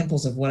different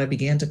examples of what I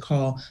began to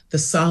call the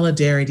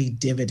solidarity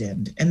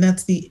dividend. And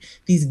that's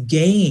these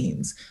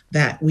gains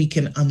that we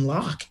can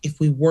unlock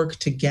if we work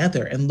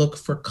together and look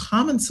for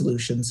common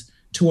solutions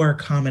to our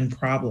common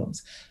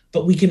problems.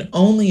 But we can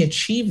only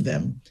achieve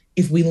them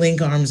if we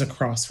link arms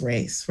across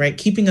race, right?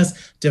 Keeping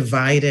us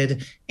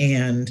divided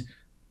and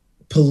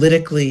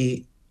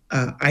politically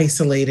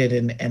isolated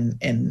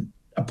and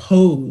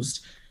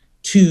opposed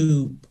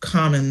to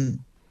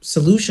common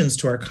solutions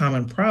to our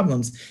common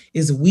problems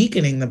is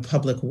weakening the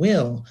public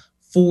will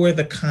for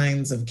the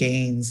kinds of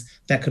gains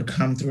that could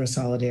come through a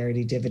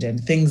solidarity dividend.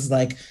 Things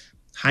like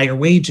higher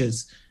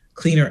wages,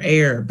 cleaner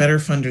air, better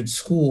funded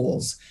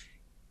schools.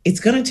 It's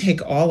going to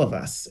take all of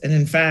us. And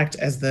in fact,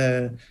 as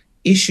the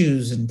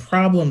issues and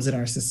problems in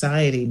our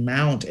society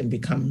mount and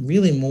become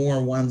really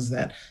more ones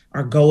that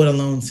our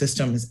go-it-alone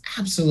system is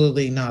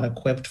absolutely not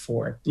equipped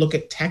for. Look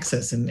at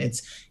Texas and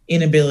its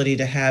inability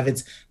to have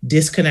its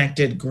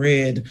disconnected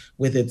grid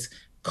with its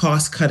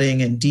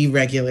cost-cutting and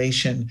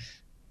deregulation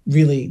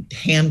really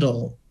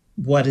handle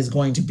what is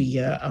going to be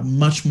a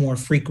much more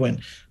frequent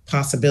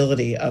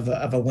possibility of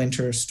a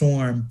winter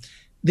storm.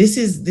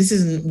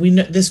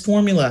 This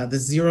formula, the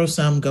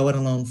zero-sum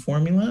go-it-alone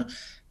formula,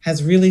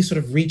 has really sort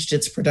of reached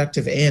its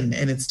productive end,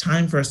 and it's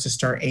time for us to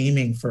start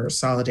aiming for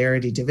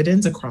solidarity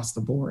dividends across the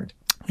board.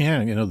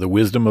 Yeah, the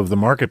wisdom of the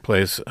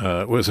marketplace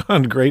was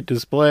on great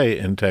display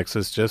in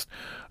Texas just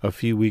a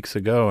few weeks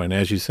ago. And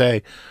as you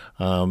say,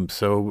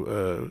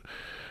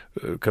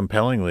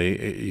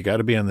 compellingly, you got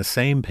to be on the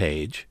same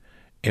page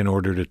in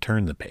order to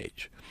turn the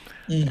page.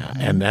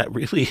 Mm-hmm. And that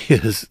really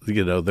is,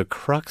 the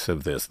crux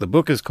of this. The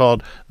book is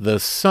called The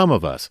Sum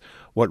of Us: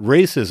 What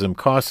Racism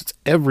Costs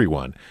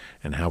Everyone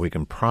and How We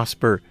Can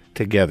Prosper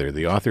Together.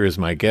 The author is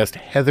my guest,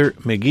 Heather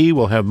McGhee.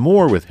 We'll have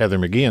more with Heather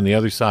McGhee on the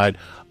other side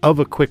of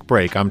a quick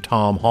break. I'm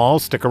Tom Hall.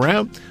 Stick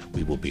around.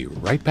 We will be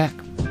right back.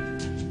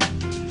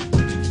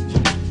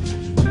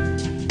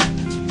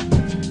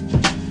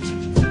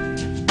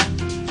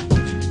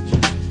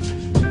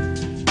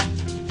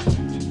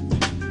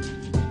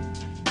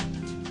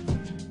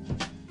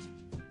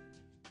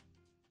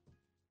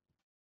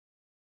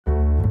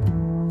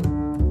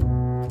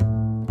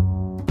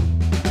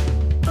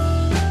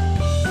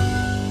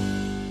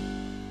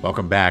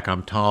 Welcome back.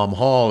 I'm Tom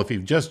Hall. If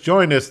you've just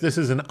joined us, this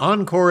is an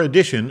encore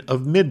edition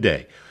of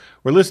Midday.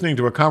 We're listening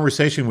to a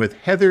conversation with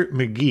Heather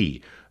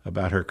McGhee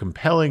about her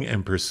compelling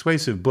and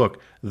persuasive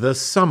book, The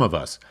Sum of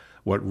Us: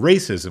 What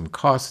Racism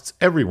Costs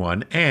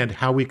Everyone and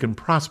How We Can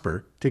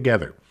Prosper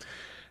Together.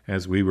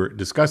 As we were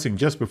discussing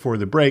just before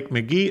the break,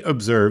 McGhee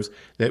observes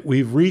that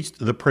we've reached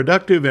the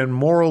productive and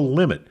moral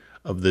limit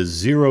of the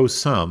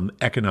zero-sum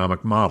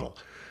economic model.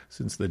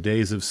 Since the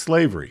days of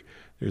slavery,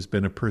 there's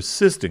been a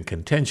persistent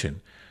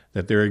contention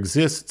that there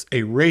exists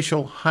a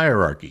racial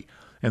hierarchy,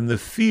 and the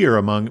fear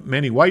among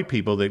many white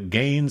people that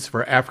gains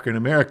for African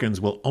Americans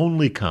will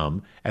only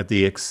come at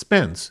the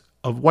expense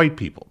of white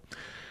people.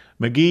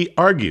 McGhee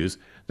argues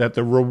that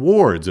the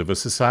rewards of a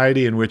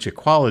society in which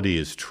equality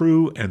is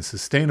true and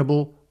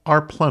sustainable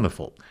are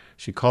plentiful.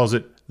 She calls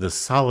it the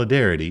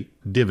solidarity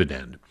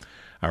dividend.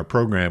 Our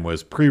program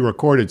was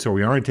pre-recorded, so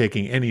we aren't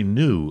taking any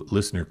new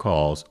listener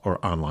calls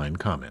or online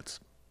comments.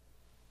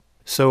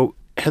 So,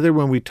 Heather,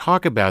 when we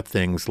talk about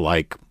things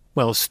like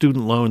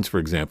student loans, for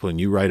example,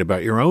 and you write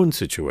about your own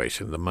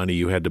situation, the money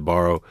you had to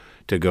borrow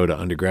to go to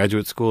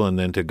undergraduate school and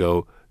then to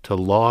go to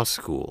law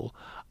school.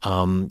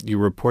 You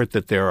report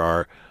that there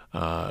are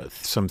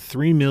some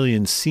 3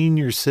 million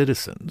senior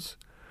citizens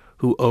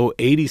who owe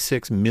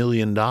 $86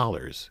 million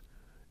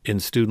in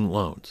student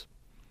loans.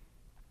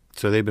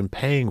 So they've been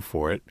paying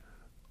for it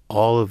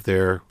all of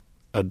their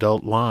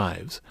adult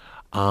lives.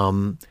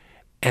 And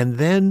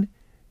then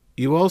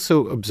you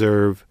also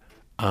observe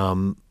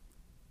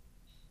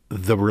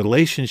the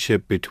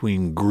relationship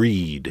between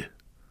greed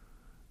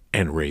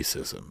and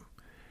racism.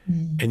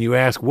 And you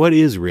ask, what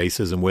is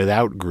racism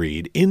without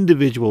greed?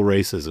 Individual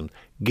racism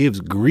gives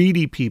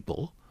greedy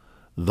people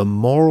the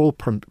moral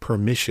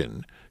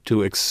permission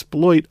to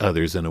exploit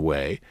others in a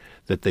way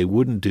that they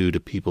wouldn't do to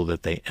people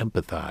that they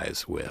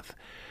empathize with.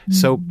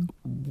 So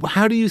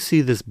how do you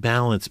see this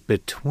balance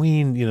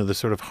between, the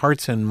sort of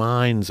hearts and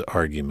minds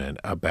argument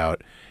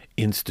about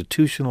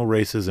institutional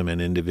racism and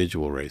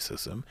individual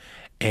racism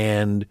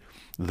and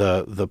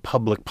the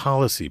public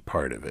policy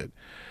part of it?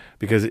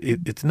 Because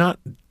it's not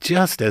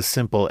just as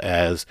simple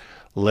as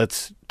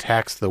let's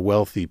tax the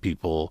wealthy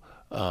people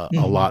a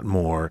lot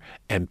more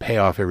and pay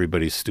off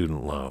everybody's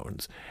student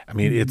loans. I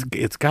mean,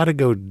 it's got to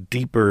go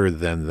deeper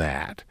than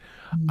that.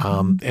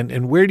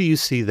 And where do you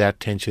see that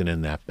tension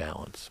and that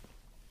balance?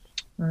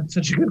 That's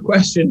such a good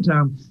question,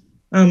 Tom.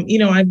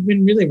 I've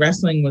been really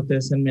wrestling with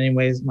this in many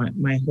ways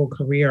my whole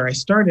career. I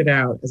started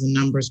out as a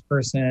numbers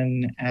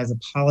person, as a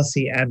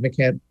policy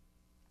advocate,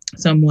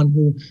 someone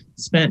who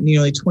spent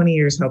nearly 20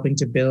 years helping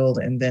to build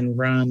and then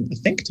run a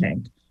think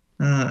tank.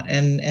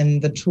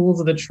 And the tools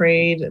of the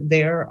trade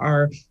there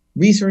are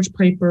research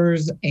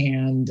papers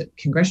and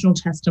congressional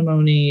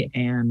testimony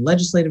and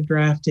legislative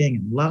drafting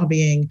and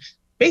lobbying,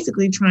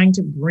 basically trying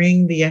to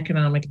bring the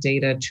economic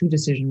data to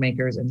decision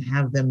makers and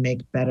have them make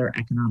better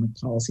economic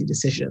policy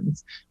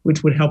decisions,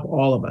 which would help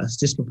all of us.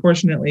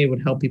 Disproportionately, it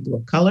would help people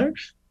of color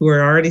who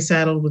are already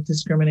saddled with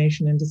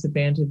discrimination and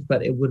disadvantage,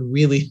 but it would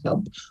really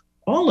help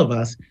all of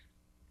us.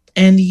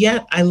 And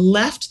yet I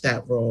left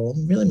that role,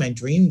 really my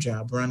dream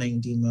job running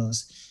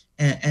Demos,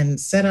 and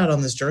set out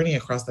on this journey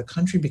across the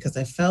country because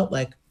I felt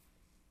like,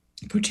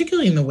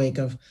 particularly in the wake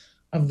of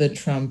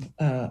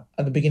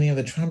the beginning of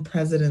the Trump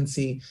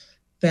presidency,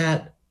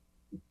 that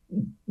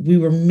we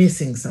were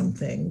missing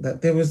something,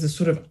 that there was this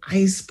sort of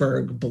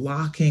iceberg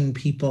blocking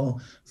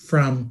people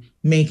from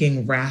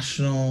making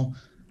rational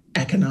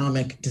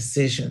economic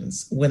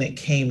decisions when it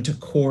came to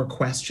core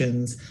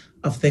questions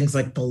of things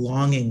like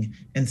belonging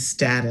and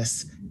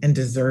status and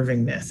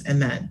deservingness,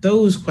 and that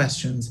those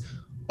questions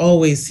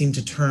always seem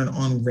to turn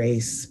on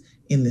race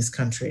in this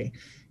country.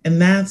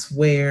 And that's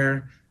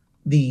where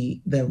the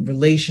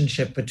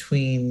relationship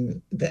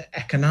between the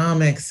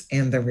economics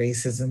and the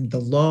racism, the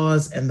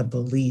laws and the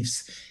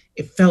beliefs,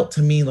 it felt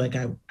to me like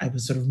I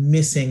was sort of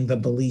missing the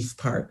belief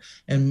part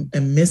and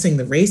missing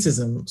the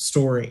racism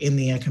story in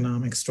the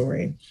economic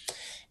story.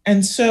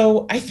 And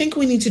so I think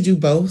we need to do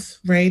both,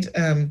 right?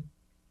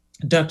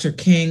 Dr.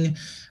 King,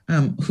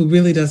 who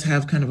really does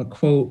have kind of a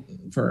quote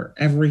for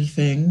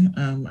everything,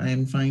 I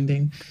am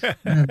finding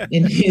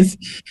in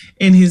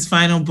his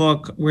final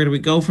book, Where Do We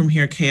Go From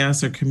Here,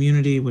 Chaos or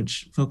Community,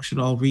 which folks should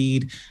all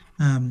read.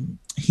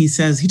 He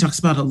talks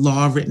about a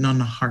law written on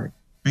the heart,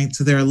 right?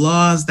 So there are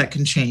laws that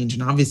can change.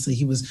 And obviously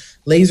he was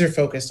laser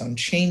focused on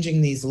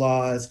changing these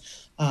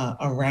laws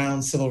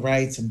around civil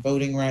rights and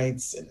voting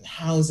rights and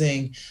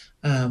housing.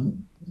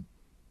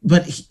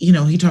 But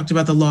he talked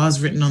about the laws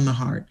written on the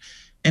heart.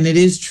 And it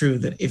is true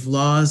that if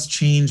laws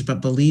change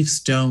but beliefs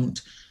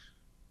don't,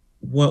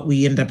 what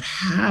we end up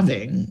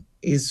having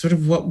is sort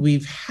of what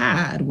we've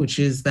had, which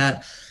is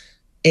that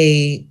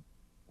a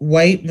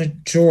white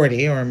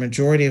majority or a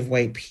majority of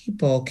white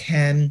people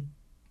can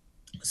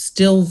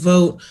still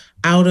vote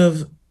out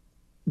of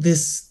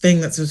this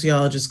thing that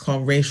sociologists call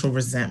racial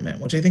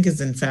resentment, which I think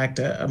is in fact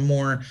a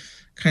more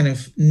kind of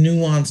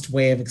nuanced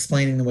way of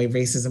explaining the way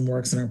racism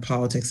works in our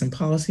politics and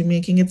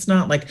policymaking. It's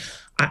not like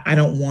I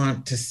don't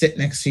want to sit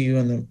next to you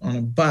on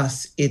a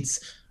bus.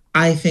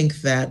 I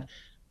think that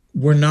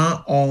we're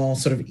not all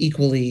sort of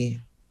equally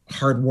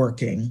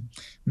hardworking,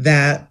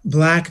 that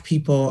Black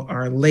people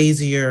are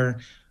lazier,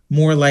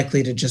 more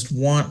likely to just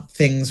want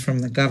things from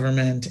the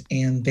government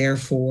and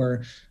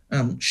therefore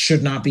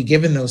should not be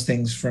given those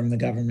things from the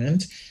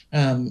government.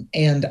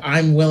 And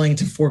I'm willing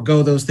to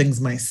forego those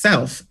things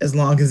myself as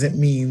long as it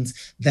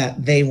means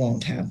that they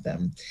won't have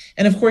them.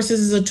 And of course, this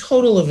is a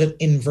total of an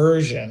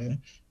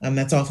inversion.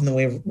 That's often the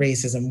way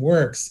racism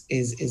works,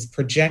 is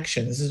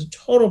projection. This is a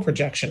total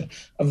projection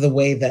of the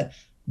way that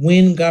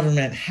when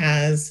government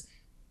has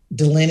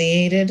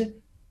delineated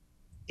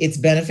its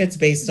benefits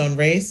based on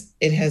race,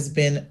 it has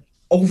been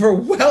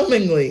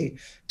overwhelmingly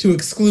to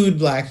exclude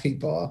Black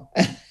people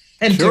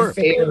and to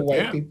favor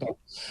white people.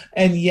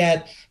 And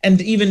yet, and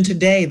even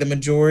today, the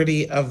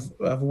majority of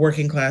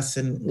working class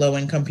and low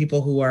income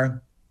people who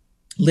are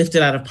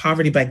lifted out of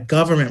poverty by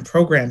government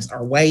programs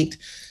are white.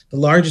 The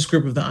largest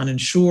group of the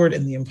uninsured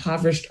and the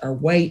impoverished are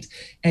white.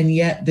 And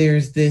yet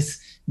there's this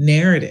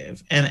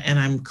narrative, and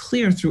I'm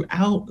clear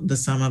throughout the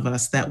Sum of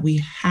Us that we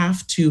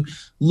have to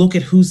look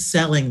at who's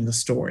selling the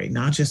story,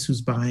 not just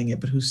who's buying it,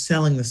 but who's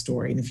selling the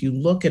story. And if you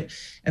look at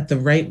the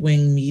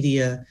right-wing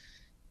media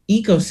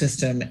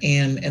ecosystem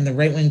and the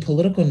right-wing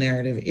political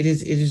narrative, it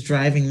is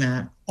driving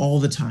that all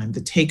the time.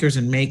 The takers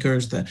and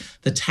makers,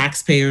 the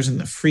taxpayers and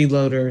the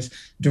freeloaders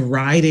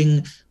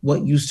deriding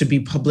what used to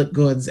be public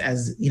goods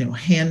as,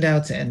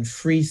 handouts and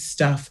free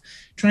stuff,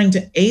 trying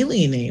to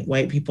alienate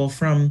white people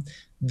from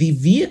the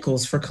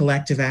vehicles for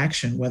collective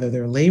action, whether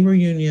they're labor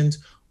unions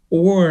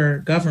or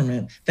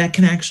government, that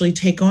can actually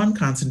take on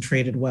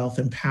concentrated wealth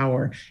and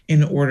power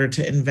in order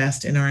to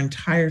invest in our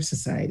entire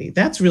society.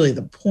 That's really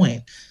the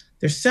point.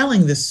 They're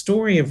selling this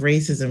story of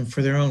racism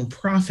for their own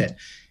profit.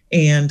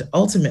 And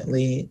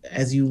ultimately,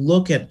 as you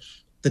look at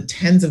the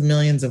tens of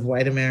millions of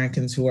white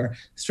Americans who are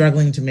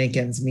struggling to make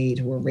ends meet,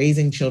 who are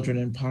raising children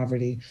in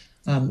poverty,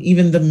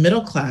 even the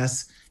middle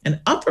class and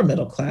upper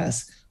middle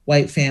class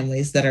white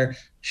families that are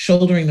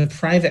shouldering the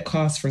private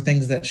costs for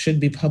things that should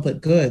be public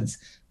goods.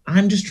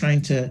 I'm just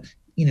trying to,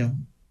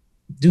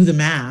 do the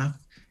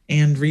math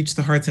and reach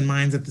the hearts and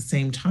minds at the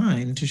same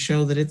time to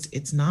show that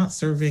it's not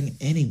serving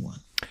anyone.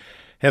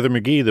 Heather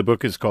McGhee, the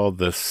book is called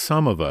The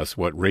Sum of Us,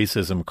 What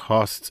Racism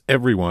Costs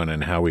Everyone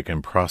and How We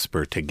Can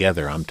Prosper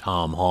Together. I'm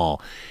Tom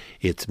Hall.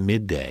 It's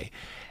midday.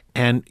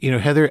 And,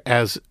 Heather,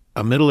 as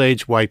a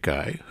middle-aged white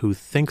guy who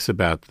thinks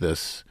about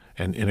this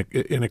and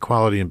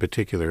inequality in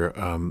particular,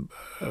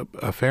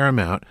 a fair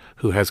amount,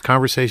 who has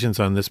conversations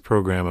on this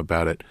program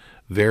about it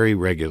very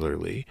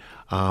regularly,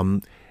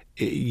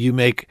 you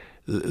make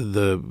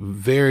the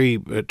very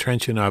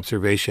trenchant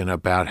observation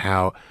about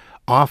how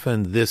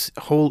often this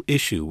whole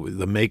issue,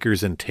 the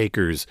makers and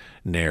takers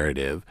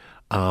narrative,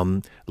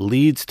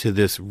 leads to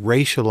this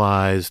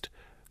racialized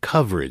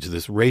coverage,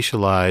 this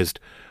racialized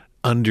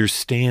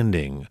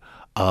understanding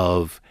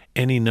of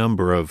any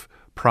number of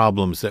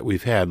problems that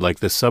we've had, like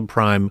the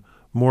subprime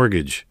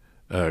mortgage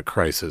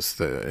crisis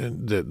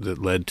that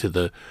led to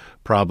the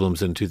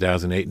problems in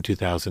 2008 and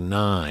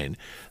 2009,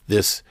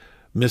 this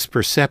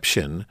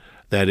misperception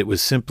that it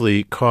was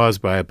simply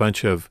caused by a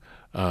bunch of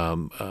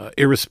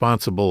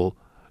irresponsible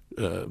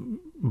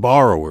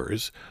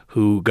borrowers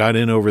who got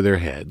in over their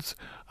heads,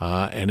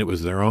 and it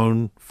was their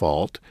own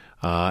fault.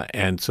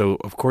 And so,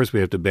 of course, we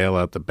have to bail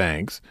out the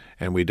banks,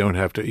 and we don't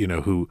have to,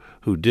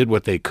 who did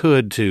what they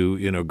could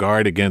to,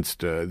 guard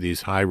against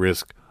these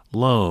high-risk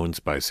loans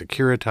by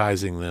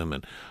securitizing them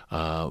and,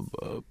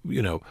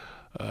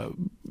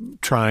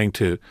 trying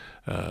to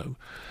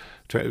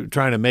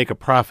make a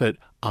profit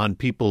on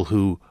people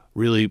who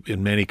really,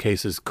 in many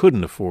cases,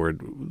 couldn't afford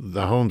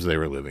the homes they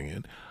were living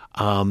in.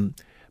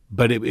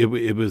 But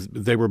it was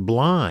they were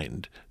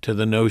blind to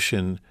the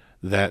notion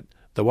that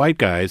the white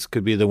guys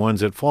could be the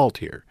ones at fault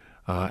here,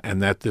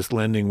 and that this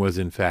lending was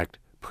in fact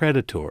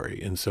predatory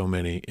in so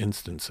many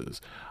instances.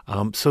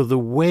 So the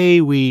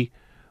way we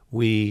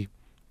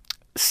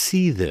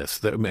see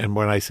this, and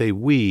when I say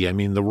we, I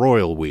mean the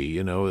royal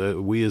we,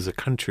 we as a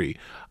country.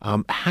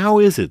 How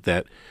is it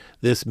that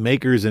this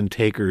makers and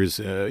takers,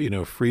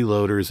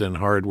 freeloaders and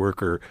hard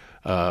worker,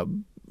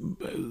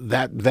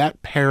 that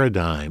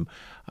paradigm,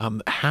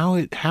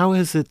 how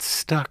is it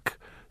stuck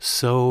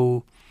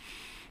so,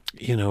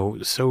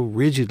 so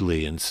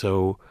rigidly and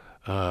so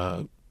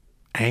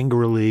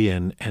angrily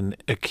and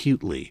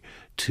acutely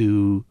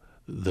to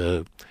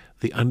the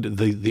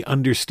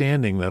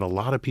understanding that a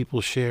lot of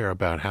people share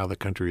about how the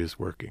country is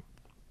working?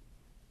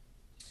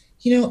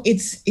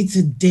 It's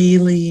a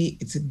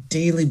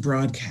daily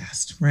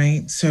broadcast,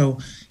 right? So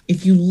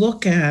if you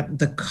look at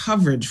the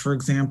coverage, for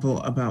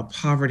example, about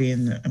poverty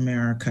in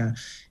America,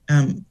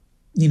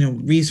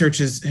 research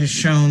has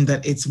shown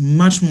that it's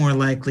much more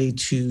likely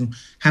to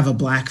have a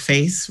black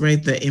face,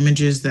 right? The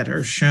images that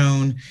are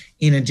shown,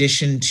 in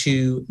addition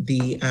to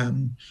the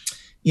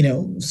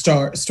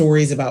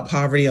stories about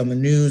poverty on the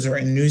news or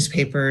in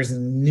newspapers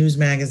and news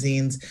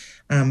magazines,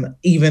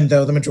 even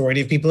though the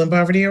majority of people in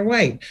poverty are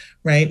white,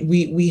 right?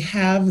 We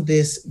have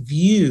this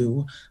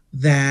view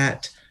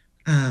that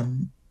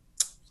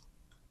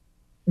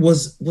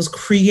was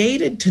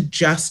created to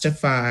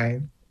justify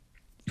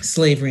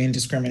slavery and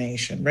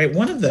discrimination, right?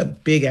 One of the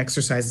big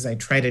exercises I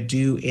try to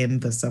do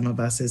in The Sum of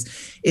Us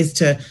is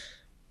to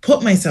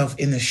put myself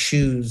in the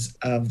shoes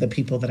of the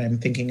people that I'm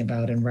thinking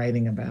about and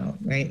writing about,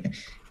 right?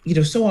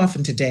 So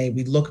often today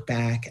we look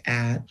back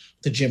at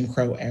the Jim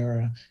Crow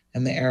era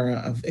and the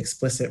era of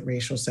explicit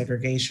racial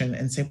segregation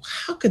and say, well,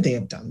 how could they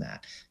have done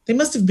that? They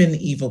must have been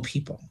evil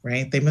people,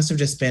 right? They must have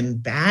just been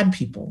bad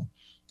people.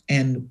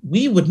 And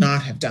we would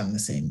not have done the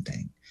same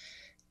thing.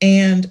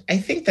 And I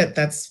think that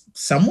that's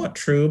somewhat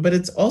true, but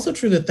it's also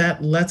true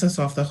that lets us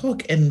off the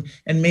hook and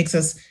makes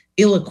us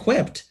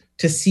ill-equipped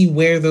to see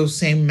where those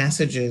same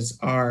messages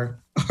are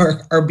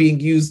being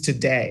used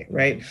today,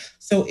 right?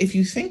 So if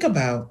you think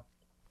about,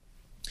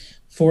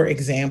 for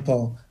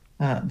example,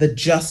 the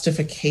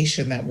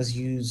justification that was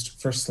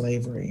used for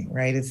slavery,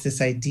 right? It's this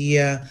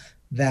idea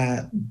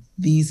that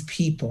these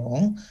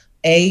people,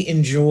 A,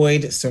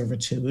 enjoyed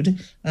servitude,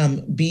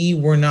 B,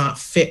 were not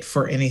fit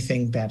for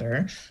anything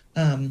better.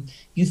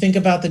 You think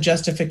about the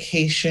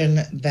justification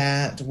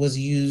that was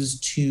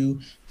used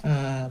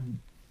by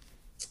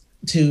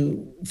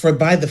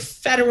the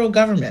federal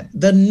government,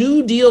 the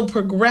New Deal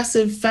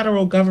progressive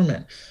federal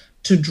government,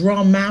 to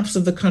draw maps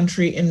of the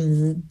country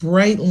in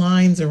bright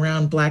lines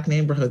around Black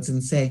neighborhoods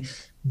and say,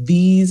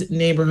 these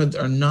neighborhoods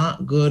are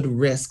not good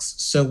risks,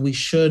 so we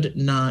should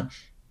not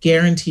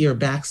guarantee or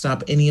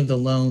backstop any of the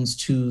loans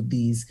to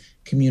these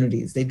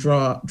communities. They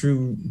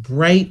drew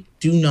bright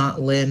do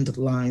not lend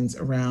lines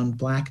around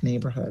Black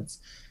neighborhoods.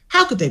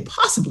 How could they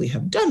possibly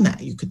have done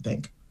that, you could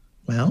think?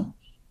 Well,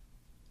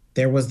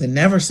 there was the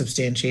never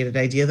substantiated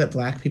idea that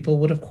Black people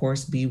would, of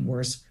course, be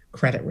worse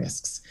credit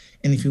risks.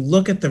 And if you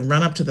look at the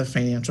run up to the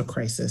financial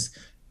crisis,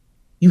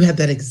 you had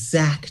that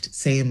exact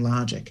same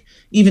logic.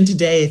 Even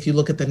today, if you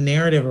look at the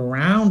narrative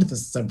around the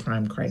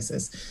subprime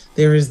crisis,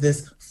 there is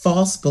this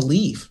false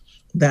belief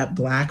that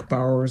Black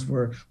borrowers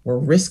were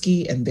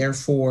risky and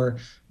therefore,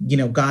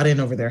 got in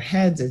over their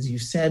heads, as you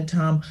said,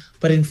 Tom.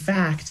 But in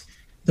fact,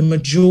 the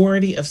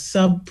majority of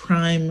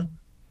subprime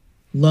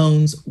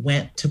loans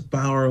went to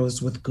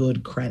borrowers with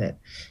good credit.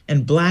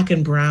 And Black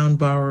and brown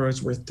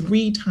borrowers were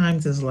 3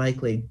 times as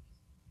likely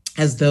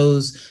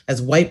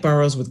as white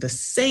borrowers with the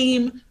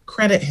same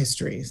credit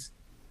histories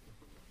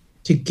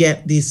to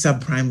get these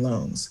subprime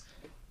loans.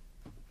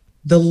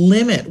 The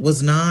limit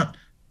was not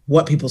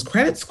what people's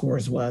credit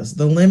scores was.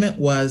 The limit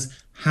was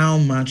how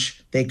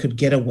much they could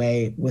get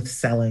away with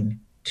selling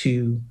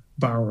to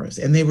borrowers.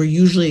 And they were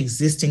usually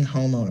existing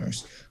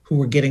homeowners who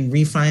were getting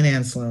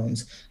refinance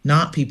loans,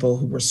 not people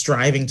who were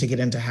striving to get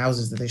into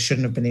houses that they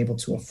shouldn't have been able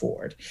to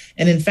afford.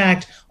 And in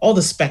fact, all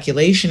the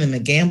speculation and the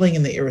gambling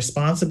and the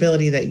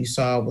irresponsibility that you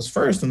saw was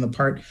first on the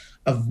part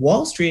of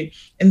Wall Street,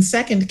 and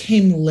second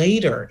came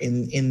later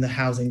in the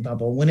housing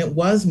bubble, when it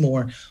was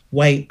more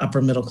white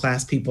upper middle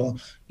class people,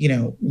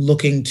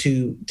 looking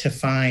to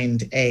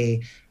find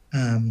a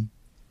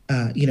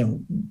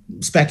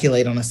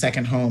speculate on a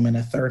second home and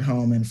a third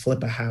home and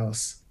flip a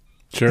house.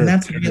 Sure. And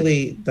that's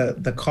really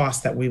the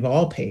cost that we've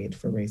all paid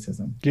for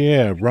racism.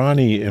 Yeah.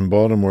 Ronnie in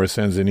Baltimore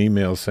sends an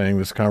email saying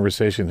this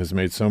conversation has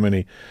made so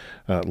many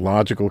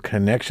logical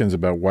connections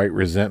about white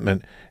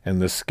resentment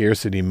and the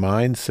scarcity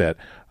mindset.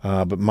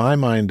 But my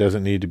mind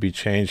doesn't need to be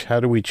changed. How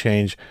do we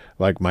change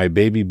like my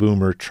baby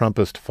boomer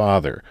Trumpist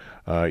father?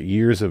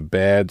 Years of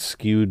bad,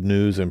 skewed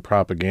news and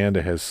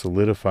propaganda has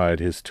solidified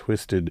his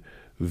twisted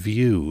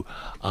view.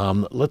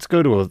 Let's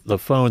go to the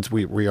phones.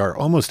 We are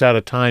almost out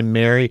of time.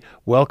 Mary,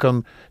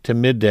 welcome to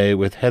Midday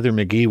with Heather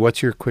McGhee.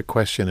 What's your quick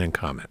question and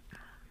comment?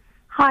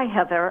 Hi,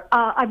 Heather.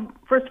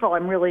 First of all,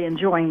 I'm really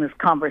enjoying this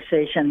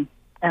conversation,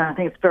 and I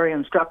think it's very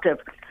instructive.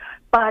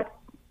 But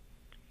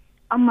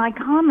my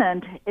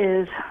comment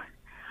is,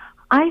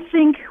 I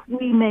think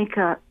we make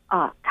a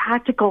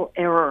tactical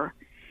error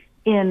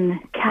in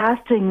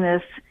casting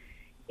this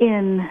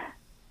in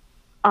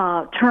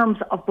terms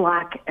of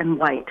black and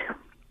white.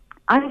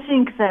 I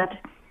think that,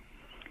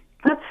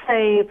 let's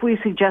say if we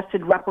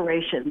suggested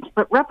reparations,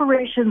 but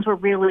reparations were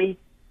really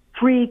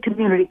free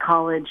community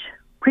college,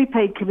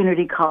 prepaid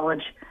community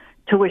college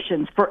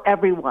tuitions for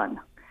everyone.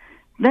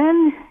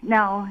 Then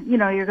now,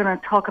 you're going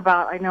to talk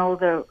about, I know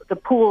the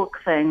pool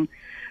thing,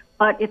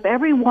 but if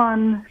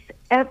everyone's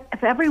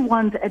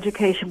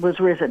education was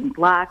risen,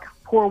 black,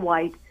 poor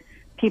white,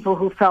 people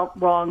who felt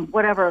wrong,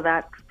 whatever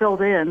that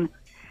filled in,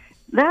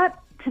 that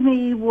to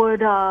me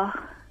would,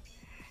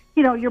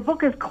 your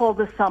book is called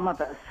The Sum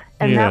of Us,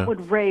 and that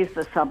would raise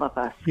the sum of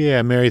us.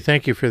 Yeah, Mary,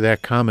 thank you for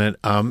that comment.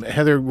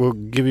 Heather, we'll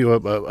give you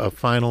a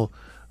final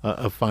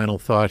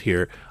thought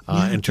here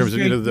in terms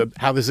of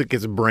how this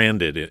gets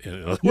branded.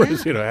 In other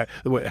words,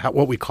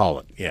 what we call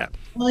it. Yeah.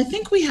 Well, I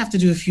think we have to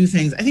do a few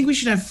things. I think we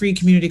should have free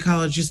community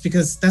college, just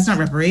because that's not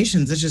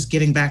reparations. That's just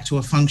getting back to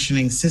a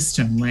functioning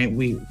system, right?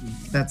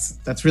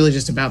 That's really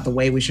just about the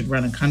way we should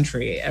run a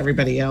country.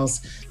 Everybody else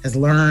has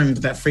learned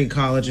that free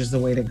college is the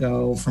way to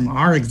go from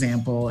our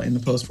example in the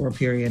post-war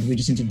period. We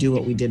just need to do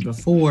what we did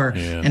before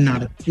and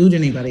not exclude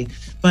anybody.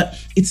 But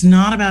it's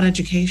not about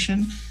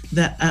education.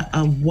 That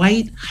a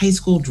white high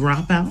school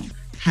dropout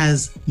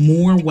has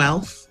more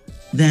wealth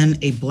than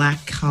a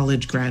black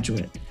college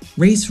graduate.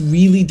 Race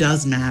really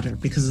does matter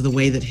because of the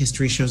way that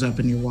history shows up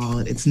in your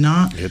wallet. It's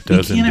not, it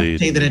does we can't indeed.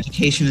 Say that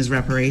education is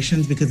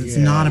reparations, because it's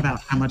not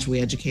about how much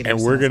we educate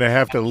ourselves. And we're going to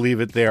have to leave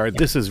it there.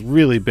 This has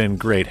really been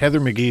great. Heather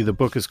McGhee, the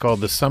book is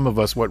called The Sum of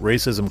Us, What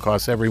Racism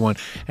Costs Everyone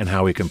and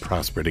How We Can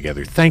Prosper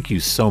Together. Thank you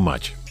so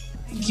much.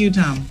 Thank you,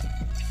 Tom.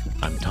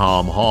 I'm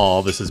Tom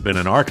Hall. This has been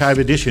an archive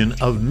edition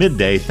of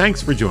Midday.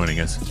 Thanks for joining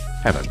us.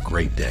 Have a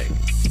great day.